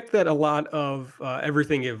expect that a lot of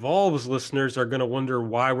Everything Evolves listeners are going to wonder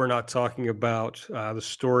why we're not talking about the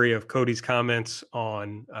story of Cody's comments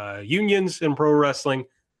on unions in pro wrestling.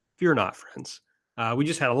 Fear not, friends. We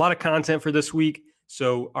just had a lot of content for this week.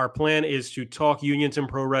 So our plan is to talk unions in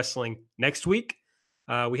pro wrestling next week.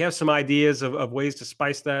 We have some ideas of ways to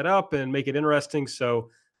spice that up and make it interesting.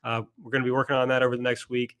 So we're going to be working on that over the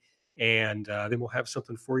next week. And then we'll have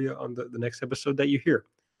something for you on the next episode that you hear.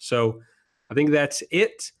 So I think that's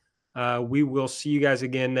it. We will see you guys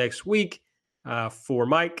again next week. For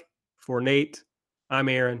Mike, for Nate, I'm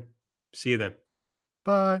Aaron. See you then.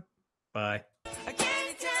 Bye. Bye.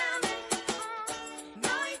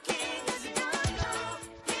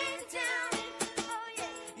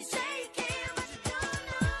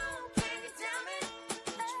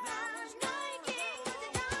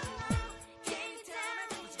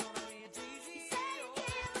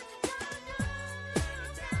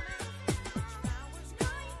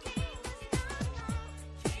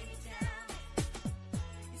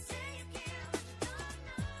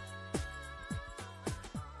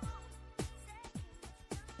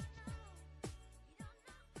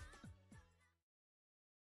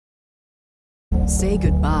 Say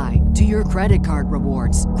goodbye to your credit card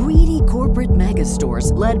rewards. Greedy corporate mega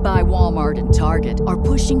stores, led by Walmart and Target, are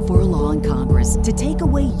pushing for a law in Congress to take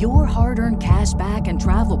away your hard-earned cash back and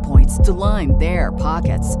travel points to line their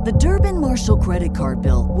pockets. The Durbin-Marshall credit card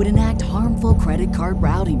bill would enact harmful credit card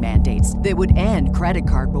routing mandates that would end credit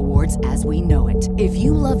card rewards as we know it. If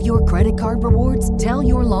you love your credit card rewards, tell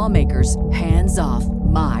your lawmakers, hands off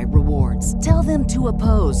my rewards. Tell them to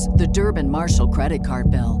oppose the Durbin-Marshall credit card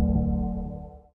bill.